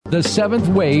the Seventh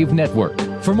Wave Network.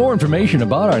 For more information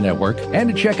about our network and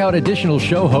to check out additional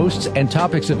show hosts and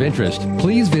topics of interest,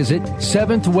 please visit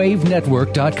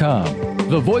seventhwavenetwork.com.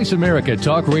 The Voice America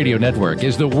Talk Radio Network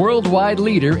is the worldwide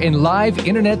leader in live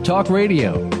Internet talk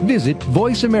radio. Visit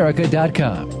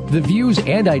voiceamerica.com. The views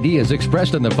and ideas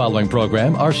expressed on the following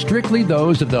program are strictly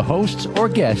those of the hosts or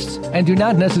guests and do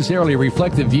not necessarily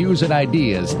reflect the views and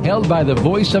ideas held by the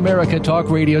Voice America Talk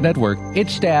Radio Network,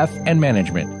 its staff, and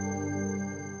management.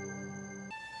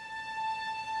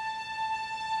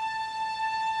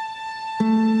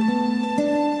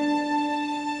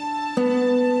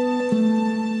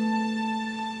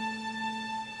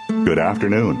 Good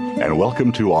afternoon, and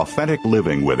welcome to Authentic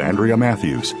Living with Andrea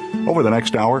Matthews. Over the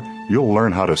next hour, you'll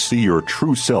learn how to see your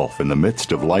true self in the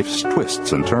midst of life's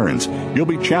twists and turns. You'll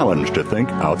be challenged to think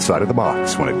outside of the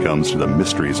box when it comes to the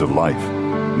mysteries of life.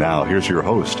 Now, here's your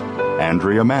host,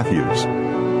 Andrea Matthews.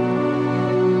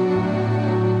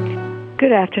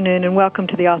 Good afternoon, and welcome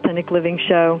to the Authentic Living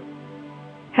Show.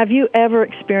 Have you ever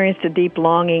experienced a deep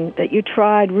longing that you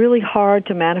tried really hard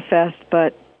to manifest,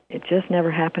 but it just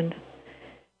never happened?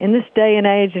 In this day and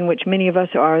age in which many of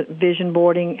us are vision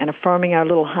boarding and affirming our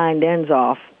little hind ends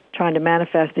off, trying to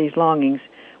manifest these longings,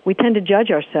 we tend to judge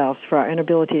ourselves for our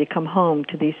inability to come home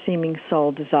to these seeming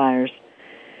soul desires.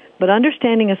 But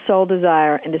understanding a soul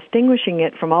desire and distinguishing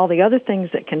it from all the other things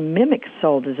that can mimic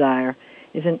soul desire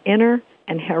is an inner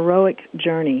and heroic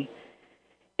journey.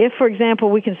 If, for example,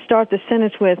 we can start the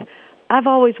sentence with, "I've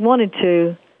always wanted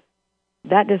to,"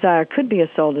 that desire could be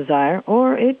a soul desire,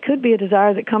 or it could be a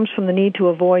desire that comes from the need to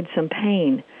avoid some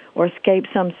pain or escape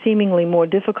some seemingly more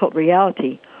difficult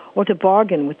reality, or to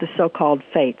bargain with the so-called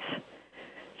fates.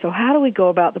 So how do we go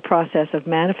about the process of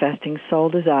manifesting soul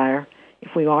desire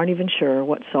if we aren't even sure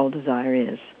what soul desire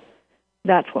is?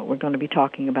 That's what we're going to be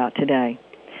talking about today.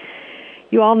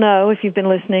 You all know, if you've been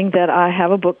listening, that I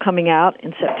have a book coming out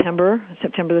in September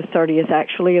the 30th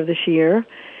actually of this year.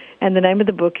 And the name of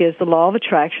the book is The Law of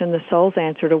Attraction, the Soul's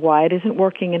Answer to Why It Isn't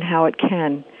Working and How It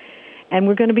Can. And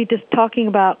we're going to be just talking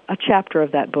about a chapter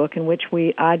of that book in which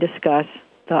I discuss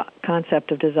the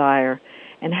concept of desire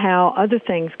and how other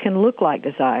things can look like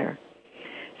desire.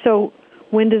 So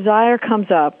when desire comes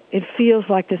up, it feels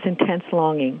like this intense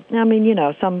longing. I mean, you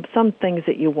know, some things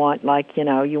that you want, like, you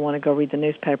know, you want to go read the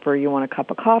newspaper, you want a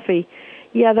cup of coffee.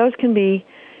 Yeah, those can be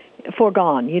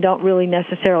foregone. You don't really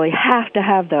necessarily have to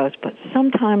have those, but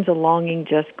sometimes a longing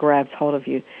just grabs hold of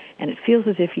you, and it feels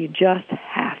as if you just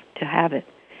have to have it.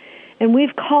 And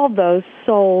we've called those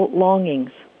soul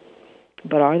longings.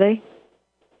 But are they?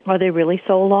 Are they really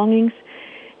soul longings?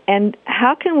 And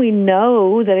how can we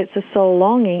know that it's a soul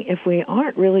longing if we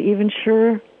aren't really even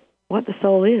sure what the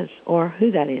soul is or who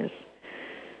that is?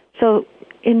 So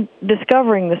in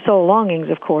discovering the soul longings,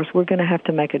 of course, we're going to have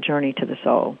to make a journey to the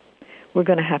soul. We're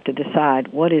going to have to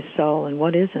decide what is soul and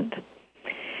what isn't.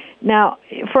 Now,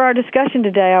 for our discussion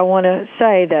today, I want to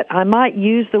say that I might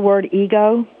use the word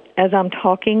ego as I'm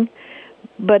talking,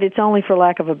 but it's only for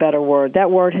lack of a better word. That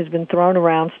word has been thrown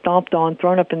around, stomped on,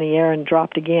 thrown up in the air, and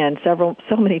dropped again so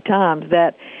many times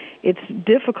that it's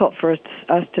difficult for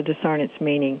us to discern its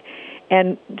meaning.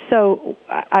 And so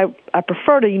I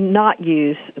prefer to not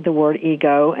use the word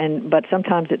ego, but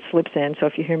sometimes it slips in, so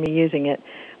if you hear me using it,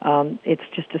 it's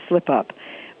just a slip-up.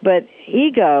 But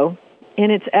ego,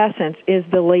 in its essence, is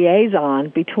the liaison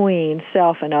between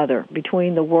self and other,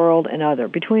 between the world and other,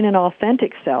 between an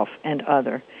authentic self and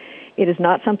other. It is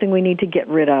not something we need to get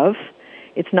rid of.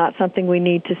 It's not something we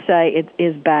need to say it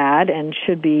is bad and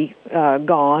should be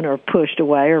gone or pushed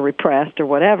away or repressed or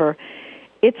whatever.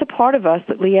 It's a part of us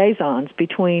that liaisons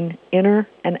between inner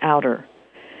and outer.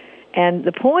 And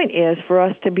the point is for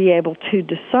us to be able to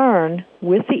discern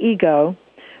with the ego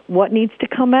what needs to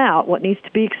come out, what needs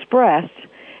to be expressed,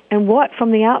 and what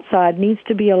from the outside needs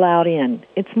to be allowed in.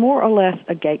 It's more or less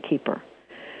a gatekeeper.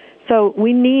 So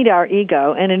we need our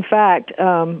ego, and in fact,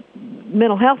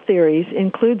 mental health theories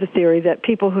include the theory that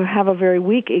people who have a very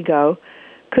weak ego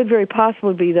could very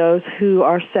possibly be those who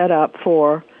are set up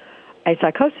for a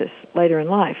psychosis later in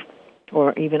life,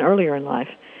 or even earlier in life.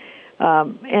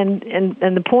 And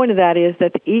the point of that is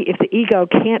that if the ego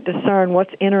can't discern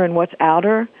what's inner and what's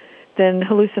outer, then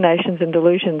hallucinations and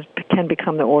delusions can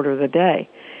become the order of the day.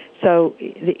 So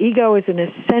the ego is an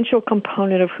essential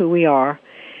component of who we are,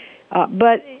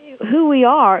 but who we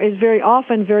are is very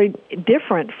often very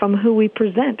different from who we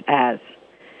present as.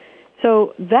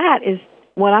 So that is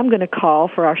what I'm going to call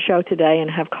for our show today, and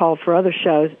have called for other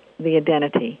shows, the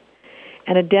identity.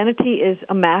 An identity is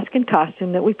a mask and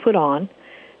costume that we put on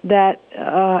that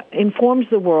informs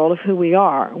the world of who we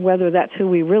are. Whether that's who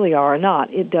we really are or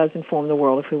not, it does inform the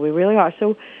world of who we really are.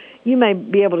 So you may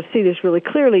be able to see this really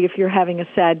clearly if you're having a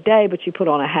sad day, but you put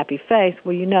on a happy face.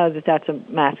 Well, you know that that's a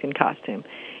mask and costume.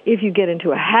 If you get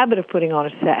into a habit of putting on a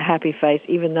happy face,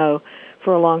 even though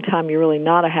for a long time you're really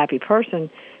not a happy person,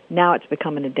 now it's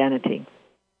become an identity.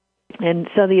 And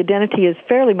so the identity is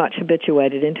fairly much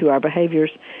habituated into our behaviors,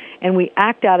 and we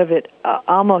act out of it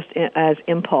almost as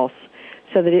impulse,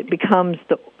 so that it becomes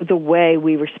the way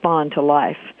we respond to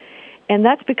life. And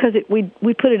that's because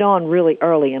we put it on really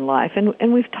early in life,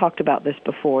 and we've talked about this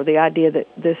before, the idea that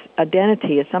this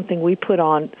identity is something we put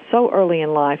on so early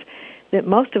in life that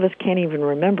most of us can't even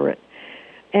remember it.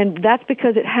 And that's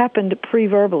because it happened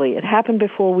pre-verbally. It happened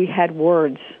before we had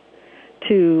words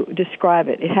to describe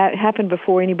it. It happened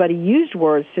before anybody used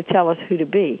words to tell us who to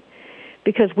be,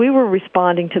 because we were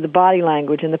responding to the body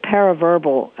language and the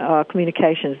paraverbal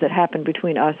communications that happened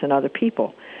between us and other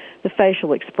people, the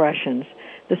facial expressions,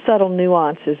 the subtle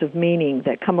nuances of meaning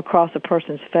that come across a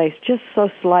person's face just so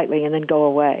slightly and then go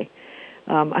away.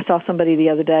 I saw somebody the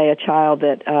other day, a child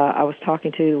that I was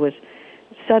talking to, was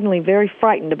suddenly very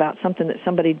frightened about something that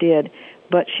somebody did,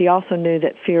 but she also knew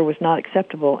that fear was not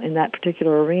acceptable in that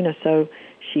particular arena, so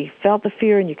she felt the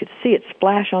fear and you could see it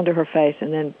splash onto her face,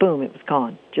 and then boom, it was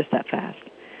gone just that fast.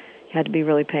 You had to be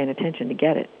really paying attention to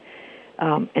get it.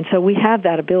 And so we have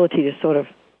that ability to sort of,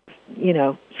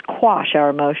 squash our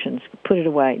emotions, put it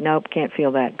away. Nope, can't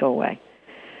feel that, go away.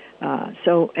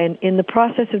 And in the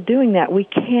process of doing that, we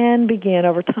can begin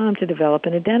over time to develop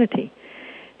an identity.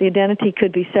 The identity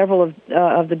could be several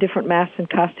of the different masks and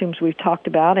costumes we've talked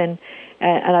about, and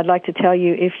I'd like to tell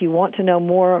you, if you want to know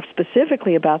more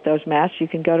specifically about those masks, you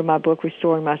can go to my book,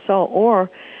 Restoring My Soul,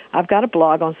 or I've got a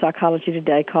blog on Psychology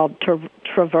Today called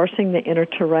Traversing the Inner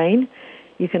Terrain.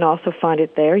 You can also find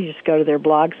it there. You just go to their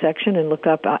blog section and look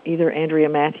up either Andrea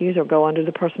Matthews, or go under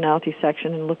the personality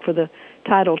section and look for the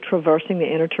title, Traversing the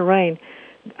Inner Terrain.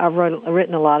 I've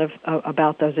written a lot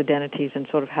about those identities and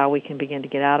sort of how we can begin to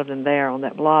get out of them there on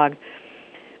that blog.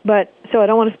 But so I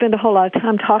don't want to spend a whole lot of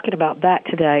time talking about that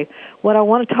today. What I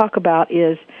want to talk about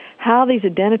is how these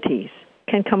identities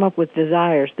can come up with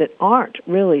desires that aren't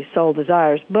really soul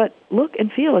desires, but look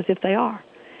and feel as if they are.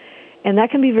 And that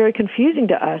can be very confusing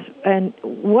to us. And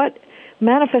what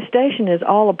manifestation is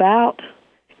all about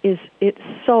is it's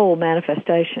soul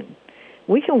manifestation.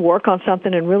 We can work on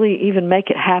something and really even make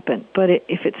it happen, but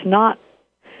if it's not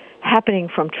happening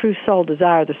from true soul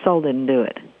desire, the soul didn't do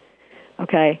it.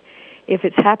 Okay? If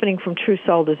it's happening from true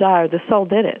soul desire, the soul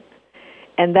did it.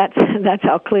 And that's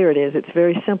how clear it is. It's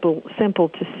very simple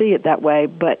to see it that way,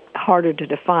 but harder to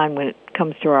define when it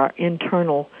comes to our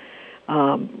internal,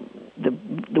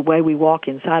 the way we walk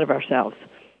inside of ourselves.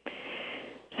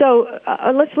 So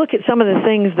let's look at some of the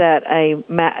things that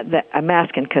a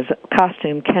mask and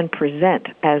costume can present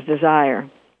as desire.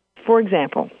 For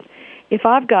example, if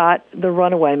I've got the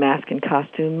runaway mask and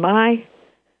costume, my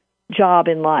job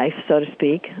in life, so to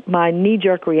speak, my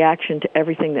knee-jerk reaction to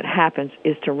everything that happens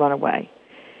is to run away.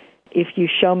 If you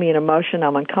show me an emotion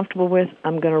I'm uncomfortable with,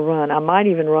 I'm going to run. I might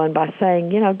even run by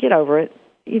saying, get over it.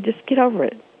 You just get over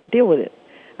it. Deal with it.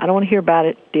 I don't want to hear about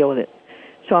it. Deal with it.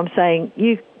 So I'm saying,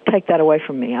 you take that away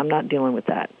from me. I'm not dealing with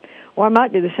that. Or I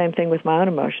might do the same thing with my own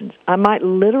emotions. I might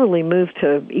literally move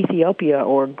to Ethiopia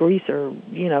or Greece or,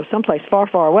 someplace far,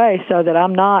 far away so that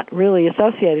I'm not really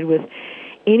associated with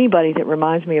anybody that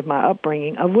reminds me of my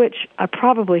upbringing, of which I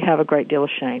probably have a great deal of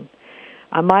shame.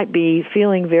 I might be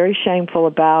feeling very shameful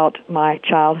about my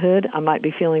childhood. I might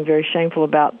be feeling very shameful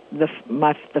about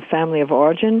the family of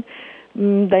origin.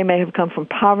 They may have come from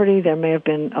poverty. There may have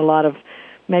been a lot of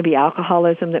maybe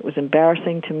alcoholism that was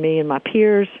embarrassing to me and my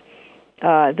peers.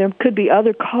 There could be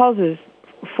other causes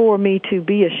for me to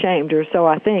be ashamed, or so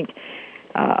I think.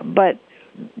 But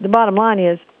the bottom line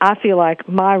is, I feel like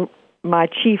my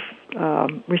chief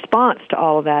response to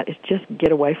all of that is just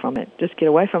get away from it. Just get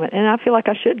away from it. And I feel like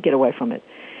I should get away from it.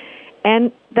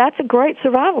 And that's a great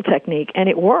survival technique, and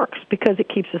it works because it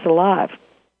keeps us alive.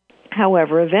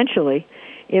 However, eventually,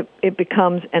 it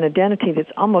becomes an identity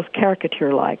that's almost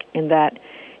caricature-like in that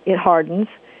it hardens,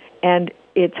 and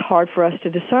it's hard for us to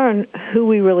discern who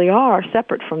we really are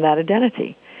separate from that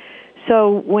identity.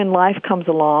 So when life comes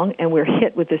along and we're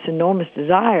hit with this enormous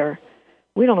desire,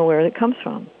 we don't know where it comes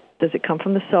from. Does it come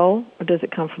from the soul, or does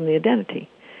it come from the identity?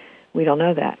 We don't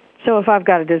know that. So if I've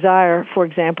got a desire, for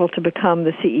example, to become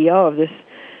the CEO of this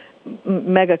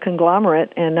mega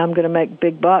conglomerate, and I'm going to make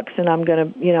big bucks, and I'm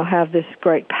going to, have this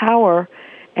great power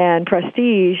and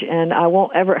prestige, and I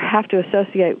won't ever have to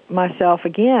associate myself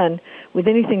again with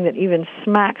anything that even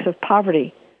smacks of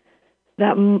poverty,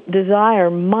 that desire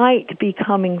might be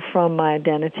coming from my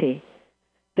identity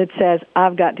that says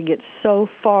I've got to get so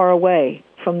far away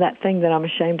from that thing that I'm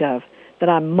ashamed of that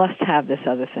I must have this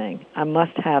other thing. I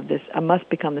must have this. I must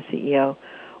become the CEO,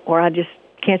 or I just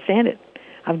can't stand it.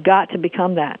 I've got to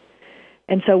become that.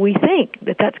 And so we think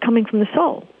that that's coming from the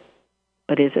soul.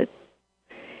 But is it?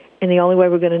 And the only way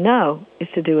we're going to know is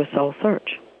to do a soul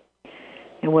search.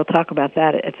 And we'll talk about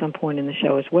that at some point in the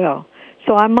show as well.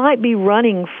 So I might be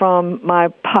running from my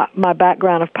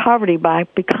background of poverty by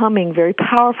becoming very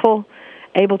powerful,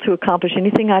 able to accomplish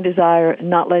anything I desire, and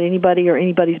not let anybody or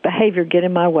anybody's behavior get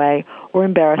in my way or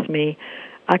embarrass me.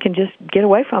 I can just get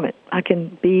away from it. I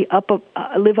can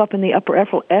live up in the upper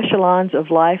echelons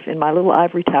of life in my little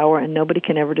ivory tower, and nobody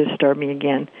can ever disturb me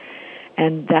again.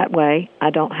 And that way, I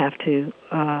don't have to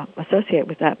associate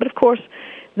with that. But of course,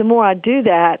 the more I do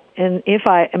that, and if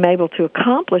I am able to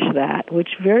accomplish that, which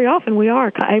very often we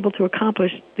are able to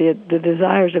accomplish the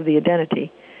desires of the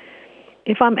identity,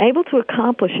 if I'm able to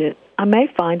accomplish it, I may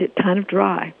find it kind of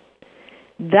dry.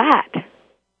 That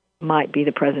might be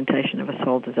the presentation of a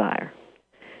soul desire.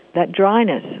 That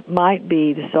dryness might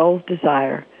be the soul's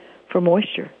desire for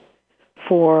moisture,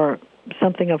 for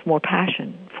something of more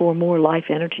passion, for more life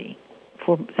energy,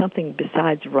 for something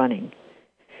besides running.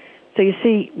 So you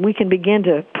see, we can begin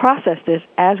to process this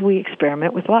as we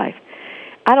experiment with life.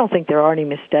 I don't think there are any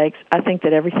mistakes. I think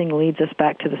that everything leads us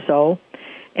back to the soul.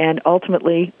 And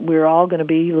ultimately, we're all going to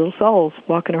be little souls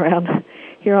walking around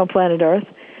here on planet Earth.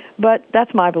 But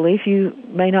that's my belief. You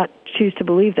may not choose to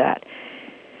believe that.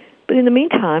 But in the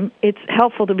meantime, it's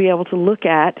helpful to be able to look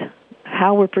at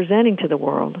how we're presenting to the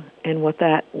world and what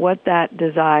that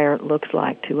desire looks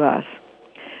like to us.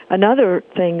 Another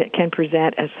thing that can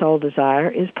present as soul desire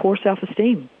is poor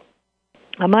self-esteem.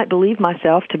 I might believe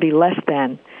myself to be less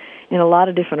than in a lot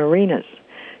of different arenas.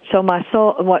 So my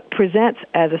soul, what presents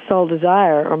as a soul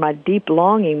desire or my deep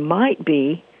longing might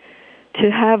be to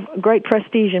have great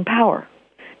prestige and power.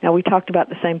 Now, we talked about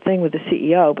the same thing with the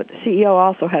CEO, but the CEO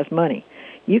also has money.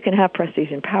 You can have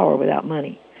prestige and power without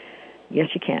money. Yes,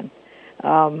 you can.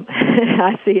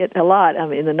 I see it a lot. I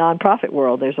mean, in the nonprofit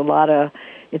world, there's a lot of.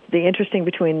 It's the interesting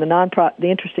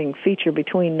feature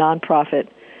between nonprofit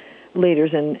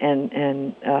leaders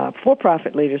and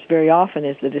for-profit leaders very often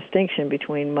is the distinction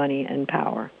between money and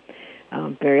power.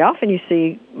 Very often you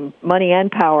see money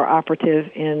and power operative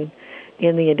in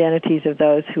the identities of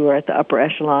those who are at the upper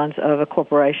echelons of a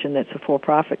corporation that's a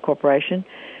for-profit corporation.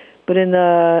 But in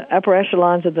the upper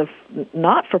echelons of the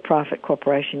not-for-profit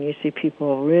corporation, you see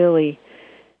people really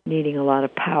needing a lot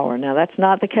of power. Now, that's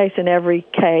not the case in every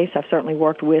case. I've certainly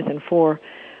worked with and for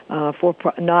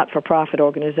not-for-profit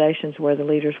organizations where the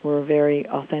leaders were very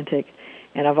authentic,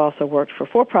 and I've also worked for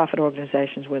for-profit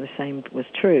organizations where the same was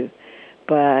true.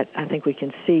 But I think we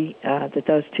can see that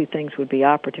those two things would be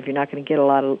operative. You're not going to get a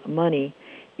lot of money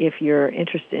if you're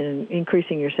interested in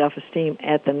increasing your self-esteem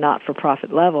at the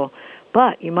not-for-profit level,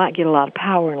 but you might get a lot of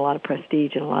power and a lot of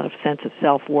prestige and a lot of sense of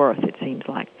self-worth, it seems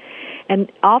like.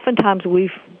 And oftentimes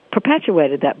we've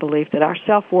perpetuated that belief that our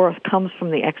self-worth comes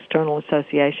from the external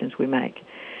associations we make.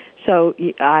 So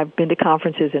I've been to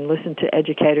conferences and listened to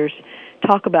educators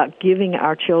talk about giving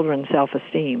our children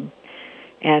self-esteem.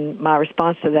 And my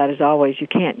response to that is always, you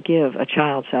can't give a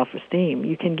child self-esteem.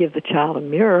 You can give the child a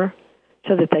mirror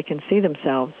so that they can see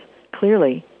themselves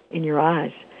clearly in your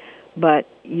eyes. But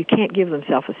you can't give them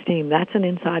self-esteem. That's an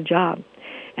inside job.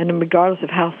 And regardless of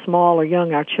how small or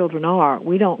young our children are,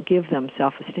 we don't give them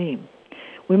self-esteem.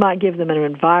 We might give them an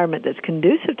environment that's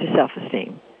conducive to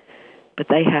self-esteem, but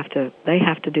they have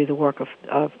to do the work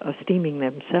of esteeming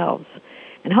themselves.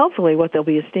 And hopefully what they'll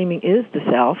be esteeming is the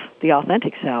self, the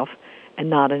authentic self, and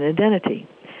not an identity.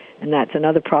 And that's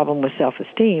another problem with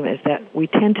self-esteem, is that we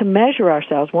tend to measure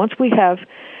ourselves. Once we have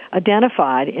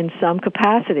identified in some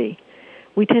capacity,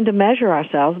 we tend to measure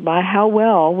ourselves by how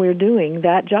well we're doing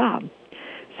that job.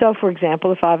 So, for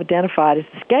example, if I've identified as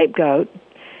the scapegoat,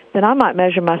 then I might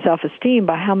measure my self-esteem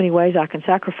by how many ways I can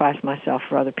sacrifice myself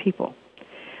for other people.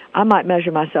 I might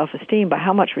measure my self-esteem by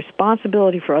how much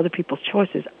responsibility for other people's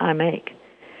choices I make.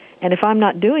 And if I'm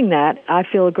not doing that, I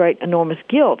feel a great, enormous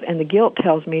guilt, and the guilt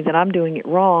tells me that I'm doing it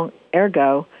wrong,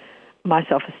 ergo, my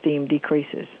self-esteem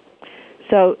decreases.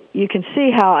 So you can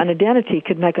see how an identity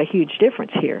could make a huge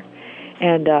difference here.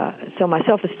 And so my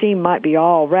self-esteem might be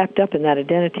all wrapped up in that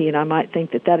identity, and I might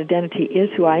think that that identity is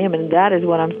who I am, and that is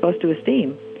what I'm supposed to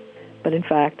esteem. But in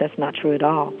fact, that's not true at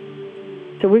all.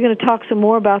 So we're going to talk some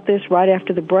more about this right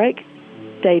after the break.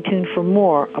 Stay tuned for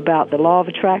more about the law of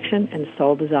attraction and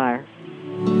soul desire.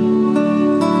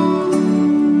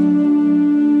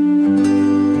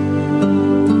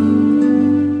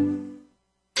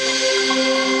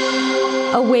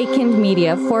 Awakened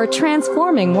Media for a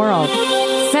transforming world.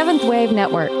 Seventh Wave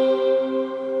Network.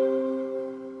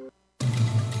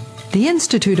 The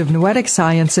Institute of Noetic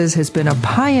Sciences has been a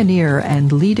pioneer and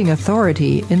leading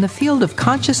authority in the field of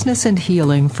consciousness and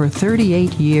healing for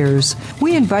 38 years.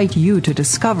 We invite you to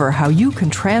discover how you can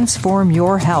transform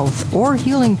your health or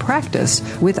healing practice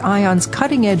with ION's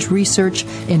cutting-edge research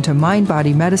into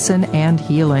mind-body medicine and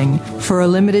healing. For a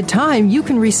limited time, you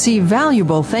can receive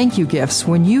valuable thank you gifts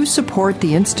when you support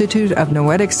the Institute of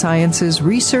Noetic Sciences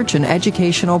research and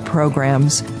educational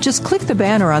programs. Just click the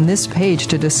banner on this page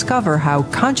to discover how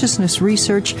consciousness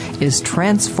research is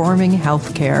transforming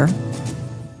healthcare.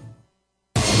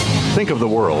 Think of the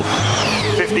world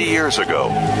 50 years ago.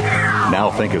 Now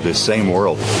think of this same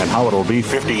world and how it'll be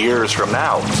 50 years from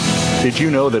now. Did you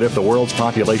know that if the world's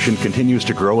population continues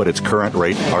to grow at its current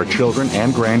rate, our children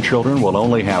and grandchildren will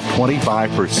only have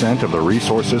 25% of the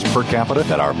resources per capita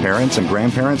that our parents and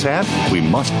grandparents had? We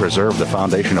must preserve the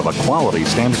foundation of a quality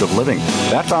standard of living.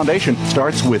 That foundation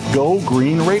starts with Go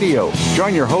Green Radio.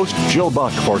 Join your host, Jill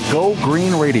Buck, for Go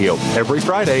Green Radio every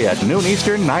Friday at noon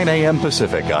Eastern, 9 a.m.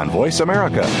 Pacific on Voice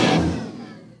America.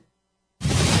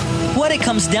 What it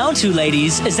comes down to,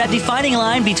 ladies, is that defining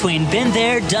line between been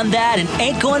there, done that, and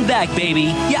ain't going back, baby.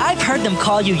 Yeah, I've heard them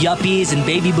call you yuppies and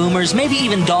baby boomers, maybe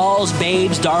even dolls,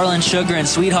 babes, darling, sugar, and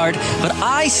sweetheart, but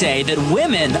I say that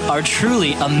women are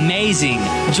truly amazing.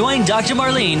 Join Dr.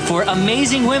 Marlene for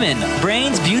Amazing Women,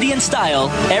 Brains, Beauty, and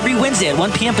Style every Wednesday at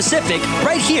 1 p.m. Pacific,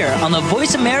 right here on the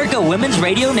Voice America Women's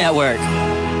Radio Network.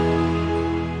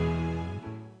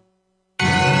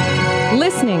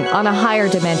 Listening on a higher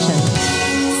dimension.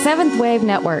 Seventh Wave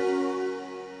Network.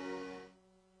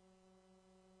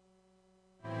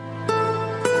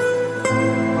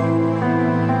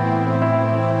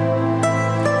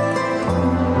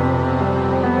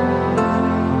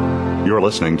 You're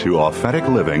listening to Authentic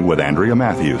Living with Andrea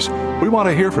Matthews. We want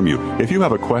to hear from you. If you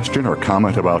have a question or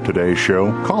comment about today's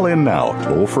show, call in now,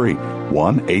 toll free,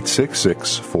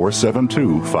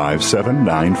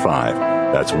 1-866-472-5795.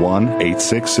 That's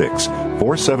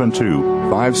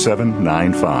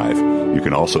 1-866-472-5795. You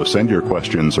can also send your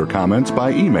questions or comments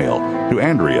by email to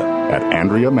Andrea at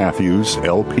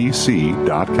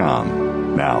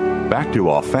AndreaMatthewsLPC.com. Now, back to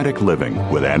Authentic Living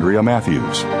with Andrea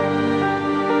Matthews.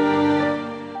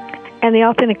 And the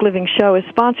Authentic Living Show is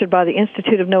sponsored by the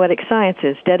Institute of Noetic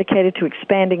Sciences, dedicated to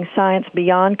expanding science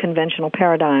beyond conventional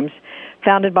paradigms.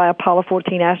 Founded by Apollo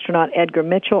 14 astronaut Edgar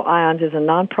Mitchell, IONS is a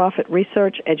nonprofit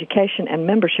research, education, and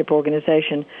membership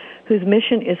organization whose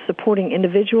mission is supporting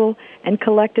individual and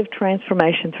collective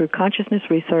transformation through consciousness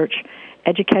research,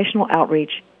 educational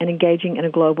outreach, and engaging in a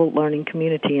global learning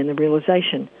community in the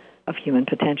realization of human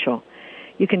potential.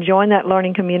 You can join that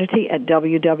learning community at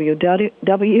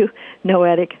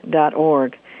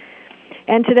www.noetic.org.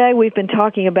 And today we've been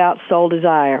talking about soul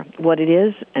desire, what it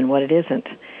is and what it isn't.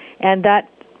 And that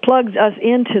plugs us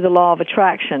into the law of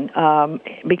attraction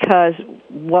because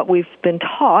what we've been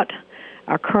taught,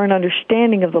 our current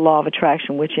understanding of the law of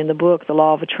attraction, which in the book, The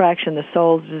Law of Attraction, the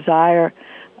soul's desire,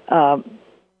 the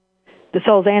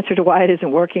soul's answer to why it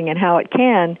isn't working and how it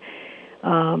can,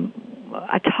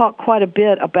 I talk quite a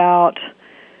bit about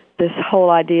this whole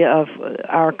idea of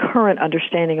our current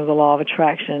understanding of the law of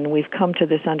attraction. We've come to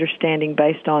this understanding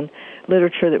based on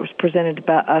literature that was presented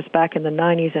to us back in the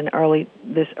 90s and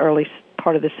this early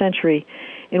part of the century,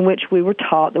 in which we were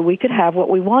taught that we could have what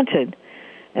we wanted.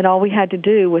 And all we had to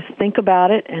do was think about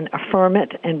it and affirm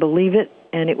it and believe it,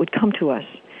 and it would come to us.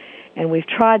 And we've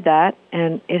tried that,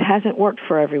 and it hasn't worked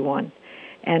for everyone.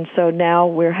 And so now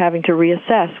we're having to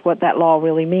reassess what that law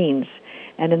really means.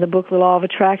 And in the book, The Law of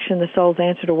Attraction, The Soul's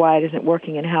Answer to Why It Isn't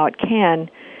Working and How It Can,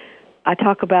 I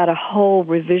talk about a whole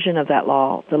revision of that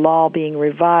law, the law being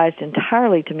revised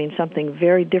entirely to mean something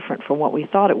very different from what we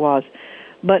thought it was,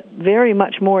 but very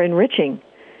much more enriching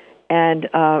and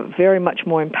very much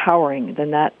more empowering than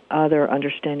that other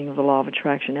understanding of the law of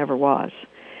attraction ever was.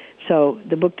 So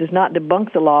the book does not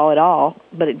debunk the law at all,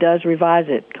 but it does revise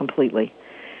it completely.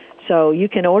 So you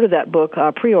can order that book,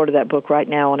 pre-order that book right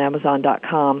now on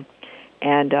Amazon.com.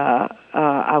 And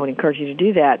I would encourage you to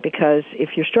do that, because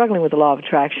if you're struggling with the law of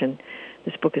attraction,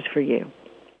 this book is for you.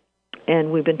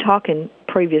 And we've been talking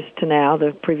previous to now,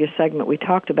 the previous segment, we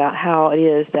talked about how it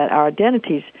is that our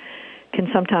identities can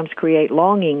sometimes create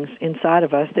longings inside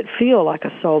of us that feel like a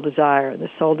soul desire, the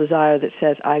soul desire that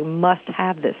says, I must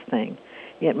have this thing.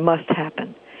 It must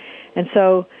happen. And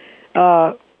so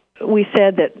we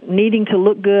said that needing to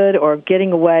look good or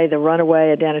getting away, the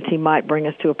runaway identity, might bring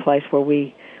us to a place where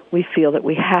we feel that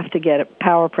we have to get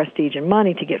power, prestige, and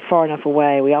money to get far enough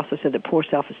away. We also said that poor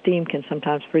self-esteem can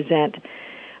sometimes present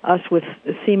us with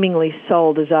seemingly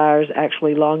soul desires,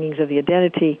 actually longings of the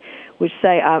identity, which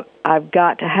say, I've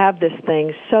got to have this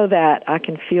thing so that I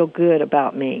can feel good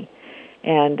about me.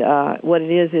 And what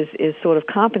it is sort of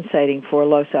compensating for a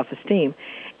low self-esteem.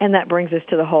 And that brings us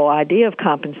to the whole idea of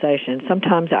compensation.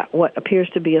 Sometimes what appears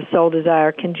to be a soul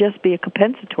desire can just be a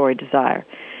compensatory desire.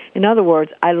 In other words,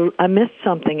 I missed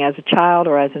something as a child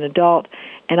or as an adult,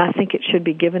 and I think it should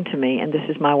be given to me, and this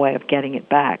is my way of getting it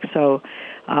back. So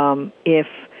if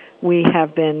we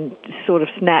have been sort of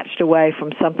snatched away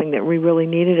from something that we really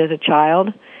needed as a child,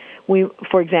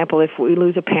 for example, if we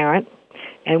lose a parent,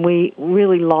 and we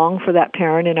really long for that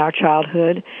parent in our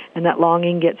childhood, and that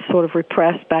longing gets sort of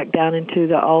repressed back down into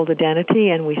the old identity,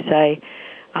 and we say,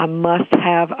 I must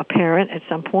have a parent at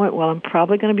some point. Well, I'm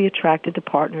probably going to be attracted to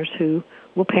partners who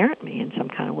will parent me in some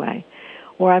kind of way.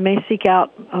 Or I may seek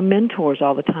out mentors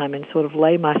all the time and sort of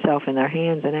lay myself in their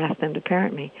hands and ask them to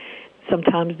parent me.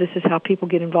 Sometimes this is how people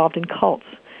get involved in cults,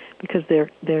 because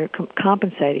they're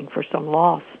compensating for some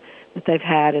loss that they've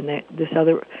had, and this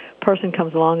other person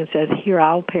comes along and says, here,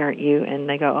 I'll parent you, and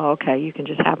they go, oh, okay, you can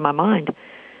just have my mind.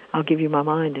 I'll give you my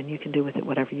mind, and you can do with it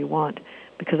whatever you want,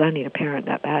 because I need a parent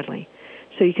that badly.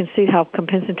 So you can see how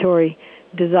compensatory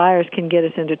desires can get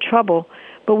us into trouble,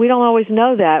 but we don't always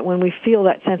know that when we feel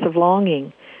that sense of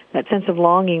longing that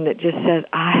just says,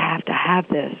 I have to have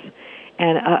this,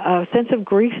 and a sense of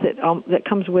grief that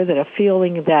comes with it, a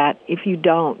feeling that if you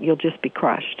don't, you'll just be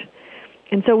crushed.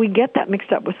 And so we get that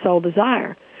mixed up with soul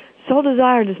desire. Soul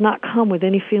desire does not come with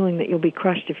any feeling that you'll be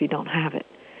crushed if you don't have it.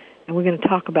 And we're going to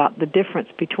talk about the difference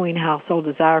between how soul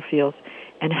desire feels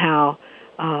and how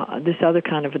this other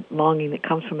kind of longing that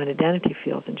comes from an identity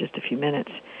feels in just a few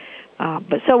minutes.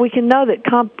 But so we can know that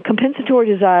compensatory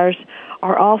desires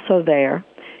are also there.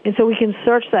 And so we can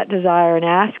search that desire and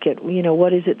ask it,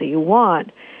 what is it that you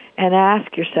want? And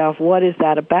ask yourself, what is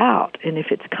that about? And if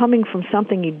it's coming from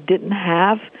something you didn't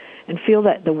have and feel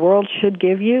that the world should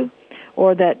give you,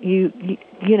 or that you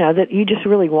just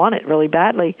really want it really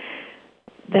badly,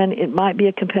 then it might be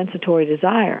a compensatory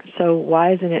desire. So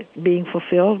why isn't it being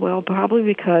fulfilled? Well, probably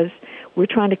because we're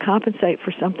trying to compensate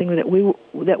for something that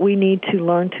we need to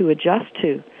learn to adjust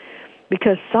to.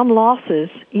 Because some losses,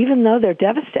 even though they're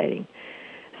devastating,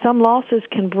 some losses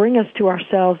can bring us to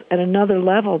ourselves at another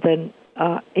level than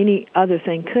any other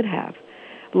thing could have.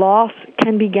 Loss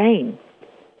can be gain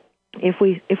if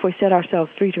we set ourselves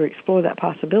free to explore that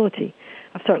possibility.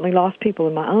 I've certainly lost people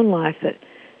in my own life that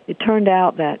it turned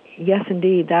out that, yes,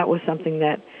 indeed, that was something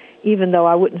that, even though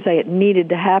I wouldn't say it needed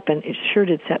to happen, it sure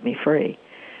did set me free.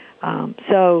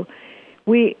 So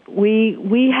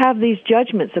we have these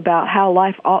judgments about how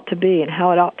life ought to be and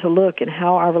how it ought to look and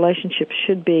how our relationships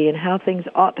should be and how things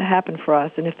ought to happen for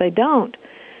us. And if they don't,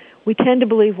 we tend to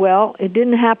believe, well, it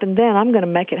didn't happen then, I'm going to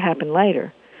make it happen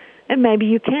later. And maybe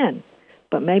you can,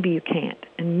 but maybe you can't.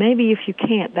 And maybe if you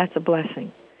can't, that's a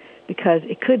blessing, because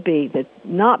it could be that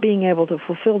not being able to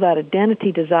fulfill that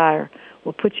identity desire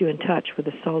will put you in touch with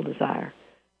the soul desire.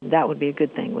 That would be a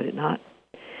good thing, would it not?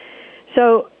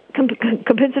 So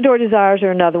compensatory desires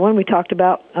are another one. We talked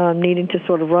about needing to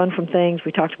sort of run from things.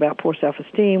 We talked about poor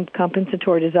self-esteem,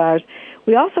 compensatory desires.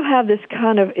 We also have this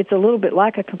kind of, it's a little bit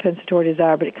like a compensatory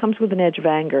desire, but it comes with an edge of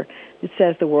anger that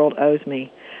says the world owes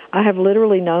me. I have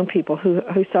literally known people who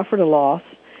suffered a loss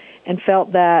and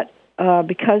felt that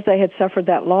because they had suffered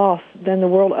that loss, then the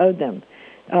world owed them.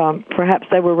 Perhaps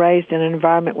they were raised in an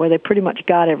environment where they pretty much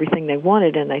got everything they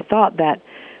wanted, and they thought that,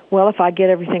 well, if I get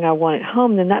everything I want at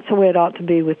home, then that's the way it ought to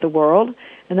be with the world,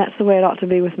 and that's the way it ought to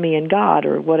be with me and God,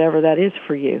 or whatever that is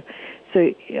for you.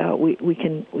 So we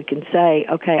can say,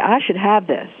 okay, I should have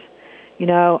this.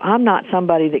 I'm not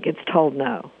somebody that gets told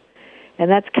no. And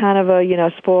that's kind of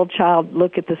a, spoiled child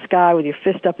look at the sky with your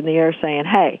fist up in the air saying,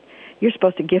 hey, you're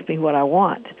supposed to give me what I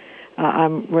want.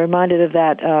 I'm reminded of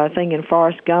that thing in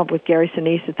Forrest Gump with Gary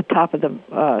Sinise at the top of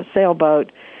the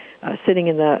sailboat, sitting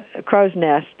in the crow's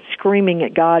nest, screaming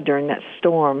at God during that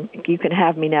storm, you can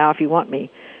have me now if you want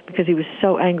me, because he was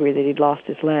so angry that he'd lost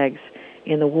his legs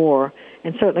in the war.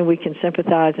 And certainly we can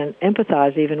sympathize and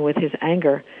empathize even with his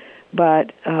anger,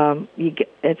 but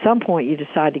at some point you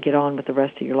decide to get on with the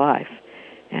rest of your life.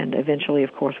 And eventually,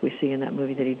 of course, we see in that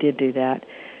movie that he did do that.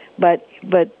 But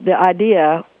the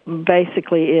idea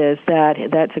basically is that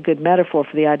that's a good metaphor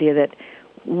for the idea that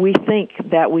we think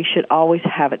that we should always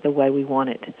have it the way we want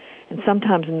it. And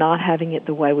sometimes not having it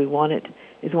the way we want it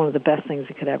is one of the best things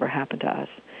that could ever happen to us.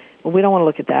 But we don't want to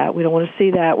look at that. We don't want to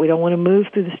see that. We don't want to move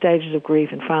through the stages of grief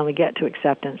and finally get to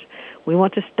acceptance. We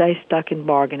want to stay stuck in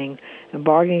bargaining. And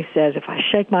bargaining says, if I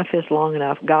shake my fist long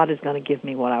enough, God is going to give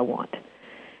me what I want.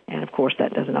 And, of course,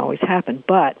 that doesn't always happen.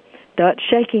 But that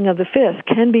shaking of the fist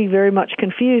can be very much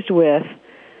confused with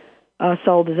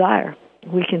soul desire.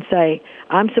 We can say,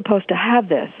 I'm supposed to have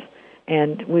this,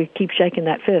 and we keep shaking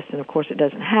that fist, and, of course, it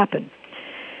doesn't happen.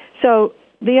 So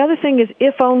the other thing is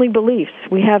if-only beliefs.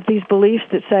 We have these beliefs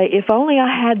that say, if only I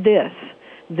had this,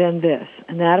 then this.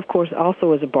 And that, of course,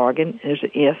 also is a bargain. There's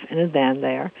an if and a then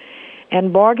there.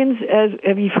 And bargains, as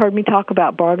you've heard me talk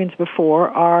about bargains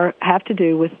before, have to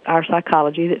do with our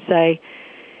psychology that say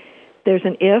there's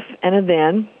an if and a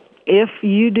then. If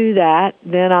you do that,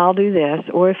 then I'll do this.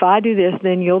 Or if I do this,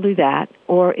 then you'll do that.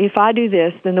 Or if I do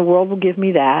this, then the world will give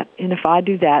me that. And if I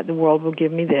do that, the world will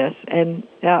give me this. And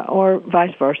or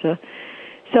vice versa.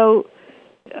 So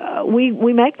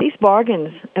we make these bargains,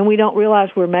 and we don't realize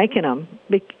we're making them.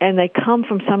 And they come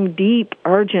from some deep,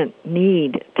 urgent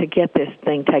need to get this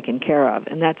thing taken care of.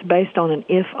 And that's based on an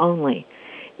if only.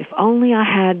 If only I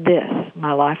had this,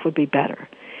 my life would be better.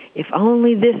 If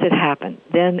only this had happened,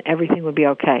 then everything would be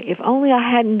okay. If only I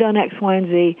hadn't done X, Y, and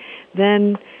Z,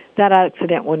 then that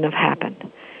accident wouldn't have happened.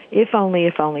 If only,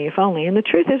 if only, if only. And the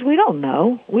truth is, we don't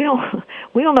know. We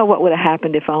don't know what would have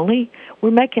happened if only.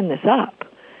 We're making this up.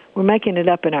 We're making it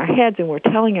up in our heads, and we're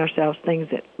telling ourselves things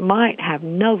that might have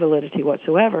no validity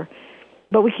whatsoever.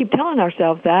 But we keep telling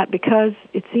ourselves that because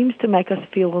it seems to make us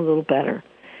feel a little better.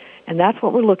 And that's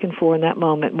what we're looking for in that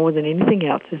moment more than anything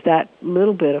else, is that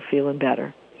little bit of feeling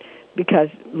better. Because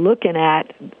looking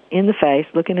in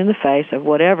the face of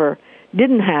whatever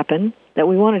didn't happen that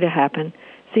we wanted to happen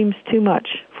seems too much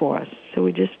for us. So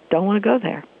we just don't want to go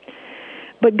there.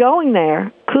 But going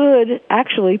there could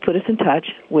actually put us in touch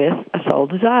with a soul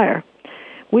desire,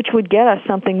 which would get us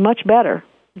something much better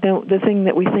than the thing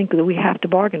that we think that we have to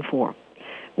bargain for.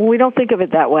 When we don't think of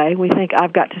it that way, we think,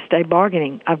 I've got to stay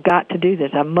bargaining. I've got to do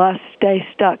this. I must stay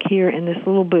stuck here in this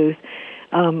little booth,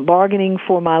 bargaining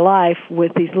for my life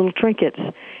with these little trinkets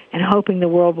and hoping the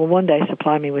world will one day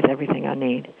supply me with everything I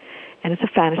need. And it's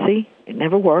a fantasy. It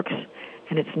never works,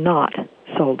 and it's not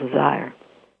soul desire.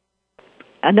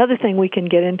 Another thing we can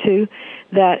get into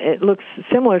that it looks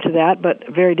similar to that but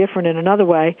very different in another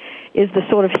way is the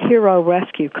sort of hero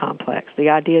rescue complex, the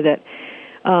idea that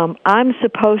I'm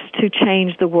supposed to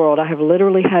change the world. I have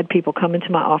literally had people come into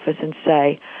my office and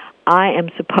say, I am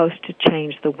supposed to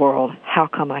change the world. How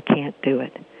come I can't do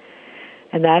it?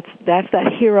 And that's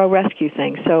that hero rescue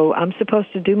thing. So I'm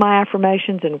supposed to do my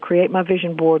affirmations and create my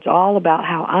vision boards all about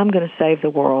how I'm going to save the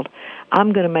world.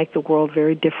 I'm going to make the world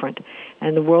very different.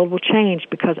 And the world will change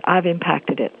because I've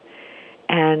impacted it.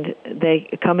 And they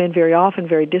come in very often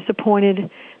very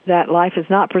disappointed that life has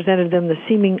not presented them the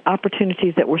seeming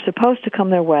opportunities that were supposed to come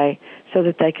their way so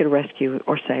that they could rescue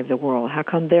or save the world. How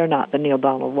come they're not the Neil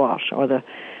Donald Walsh or the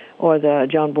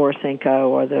Joan Borysenko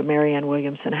or the Marianne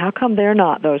Williamson? How come they're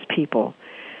not those people?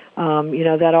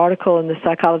 That article in the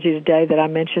Psychology Today that I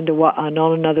mentioned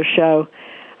on another show,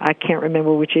 I can't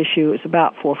remember which issue. It was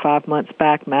about 4 or 5 months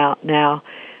back now.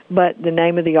 But the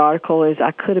name of the article is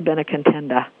I Could Have Been a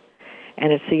Contender.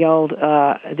 And it's the old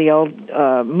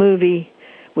movie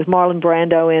with Marlon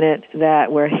Brando in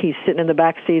it where he's sitting in the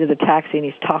back seat of the taxi and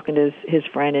he's talking to his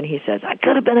friend and he says, I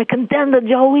could have been a contender,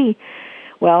 Joey.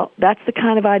 Well, that's the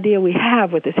kind of idea we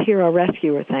have with this hero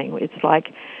rescuer thing. It's like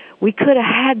we could have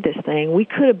had this thing. We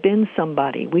could have been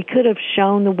somebody. We could have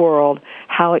shown the world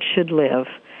how it should live,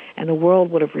 and the world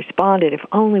would have responded if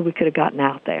only we could have gotten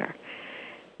out there.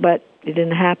 But it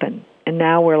didn't happen. And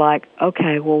now we're like,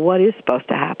 okay, well, what is supposed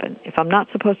to happen? If I'm not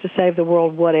supposed to save the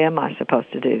world, what am I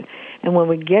supposed to do? And when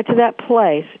we get to that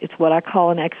place, it's what I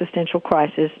call an existential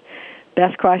crisis.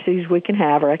 Best crises we can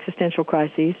have are existential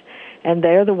crises. And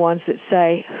they're the ones that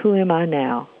say, who am I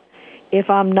now? If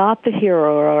I'm not the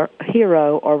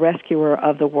hero or rescuer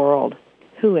of the world,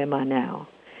 who am I now?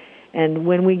 And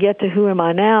when we get to who am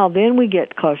I now, then we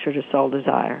get closer to soul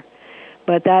desire.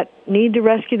 But that need to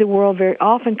rescue the world very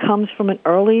often comes from an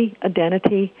early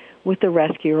identity with the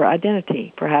rescuer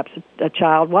identity. Perhaps a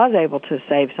child was able to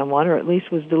save someone, or at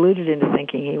least was deluded into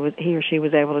thinking he or she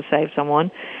was able to save someone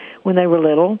when they were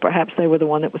little. Perhaps they were the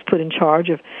one that was put in charge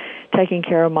of taking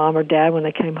care of mom or dad when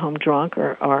they came home drunk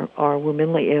or were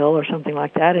mentally ill or something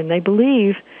like that. And they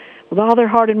believe with all their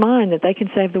heart and mind that they can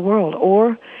save the world.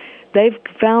 Or they've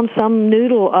found some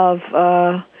noodle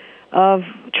of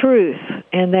truth,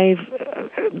 and they've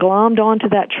glommed onto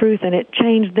that truth, and it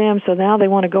changed them, so now they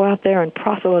want to go out there and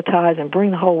proselytize and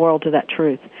bring the whole world to that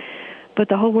truth. But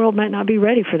the whole world might not be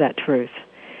ready for that truth.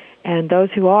 And those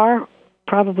who are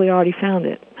probably already found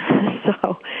it.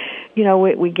 So,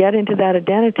 we get into that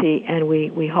identity, and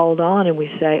we hold on, and we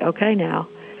say, okay, now,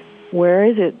 where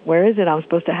is it? Where is it? I'm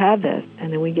supposed to have this.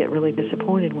 And then we get really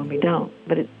disappointed when we don't.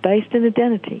 But it's based in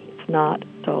identity. It's not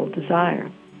soul desire.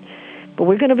 But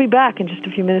we're going to be back in just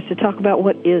a few minutes to talk about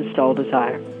what is soul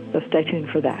desire. So stay tuned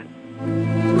for that.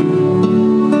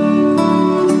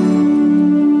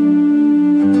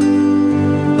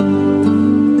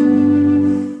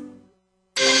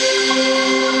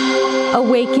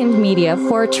 media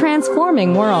for a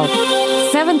transforming world.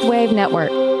 Seventh Wave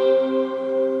Network.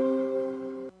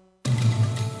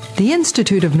 The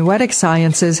Institute of Noetic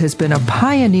Sciences has been a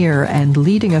pioneer and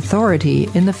leading authority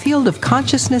in the field of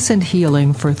consciousness and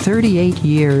healing for 38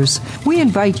 years. We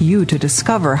invite you to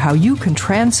discover how you can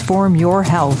transform your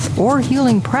health or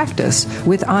healing practice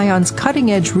with ION's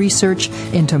cutting-edge research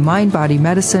into mind-body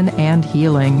medicine and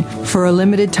healing. For a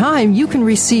limited time, you can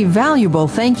receive valuable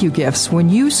thank you gifts when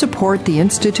you support the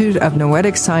Institute of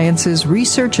Noetic Sciences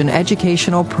research and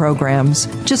educational programs.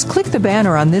 Just click the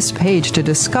banner on this page to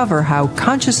discover how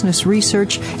consciousness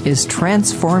research is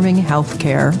transforming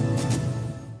healthcare.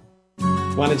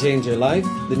 Want to change your life?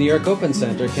 The New York Open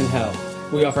Center can help.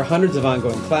 We offer hundreds of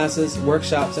ongoing classes,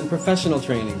 workshops, and professional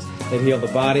trainings that heal the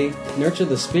body, nurture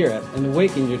the spirit, and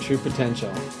awaken your true potential.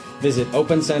 Visit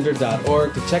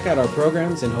opencenter.org to check out our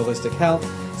programs in holistic health,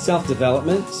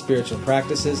 self-development, spiritual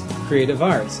practices, creative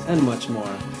arts, and much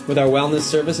more. With our wellness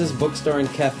services, bookstore, and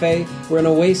cafe, we're an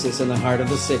oasis in the heart of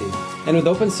the city. And with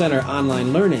Open Center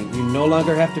online learning, you no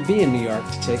longer have to be in New York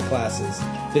to take classes.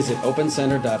 Visit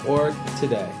opencenter.org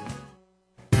today.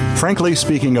 Frankly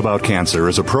Speaking About Cancer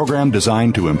is a program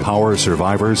designed to empower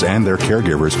survivors and their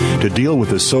caregivers to deal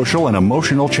with the social and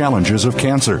emotional challenges of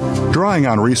cancer. Drawing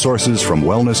on resources from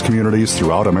wellness communities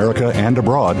throughout America and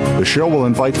abroad, the show will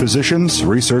invite physicians,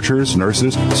 researchers,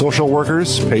 nurses, social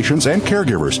workers, patients, and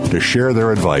caregivers to share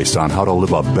their advice on how to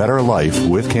live a better life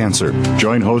with cancer.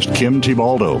 Join host Kim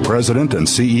Tibaldo, President and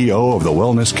CEO of the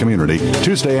Wellness Community,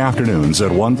 Tuesday afternoons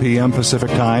at 1 p.m. Pacific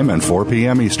Time and 4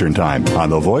 p.m. Eastern Time on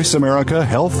the Voice America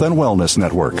Health and Wellness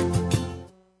Network.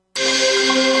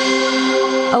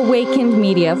 Awakened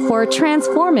media for a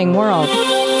transforming world.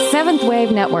 Seventh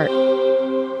Wave Network.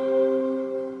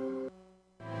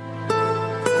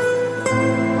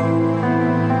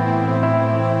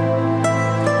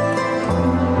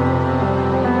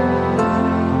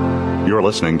 You're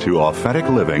listening to Authentic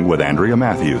Living with Andrea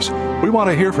Matthews. We want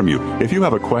to hear from you. If you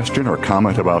have a question or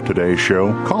comment about today's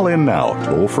show, call in now,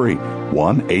 toll free,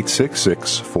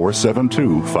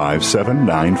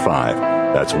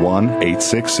 1-866-472-5795. That's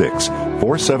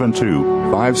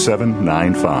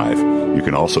 1-866-472-5795. You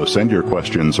can also send your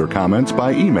questions or comments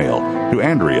by email to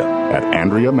Andrea at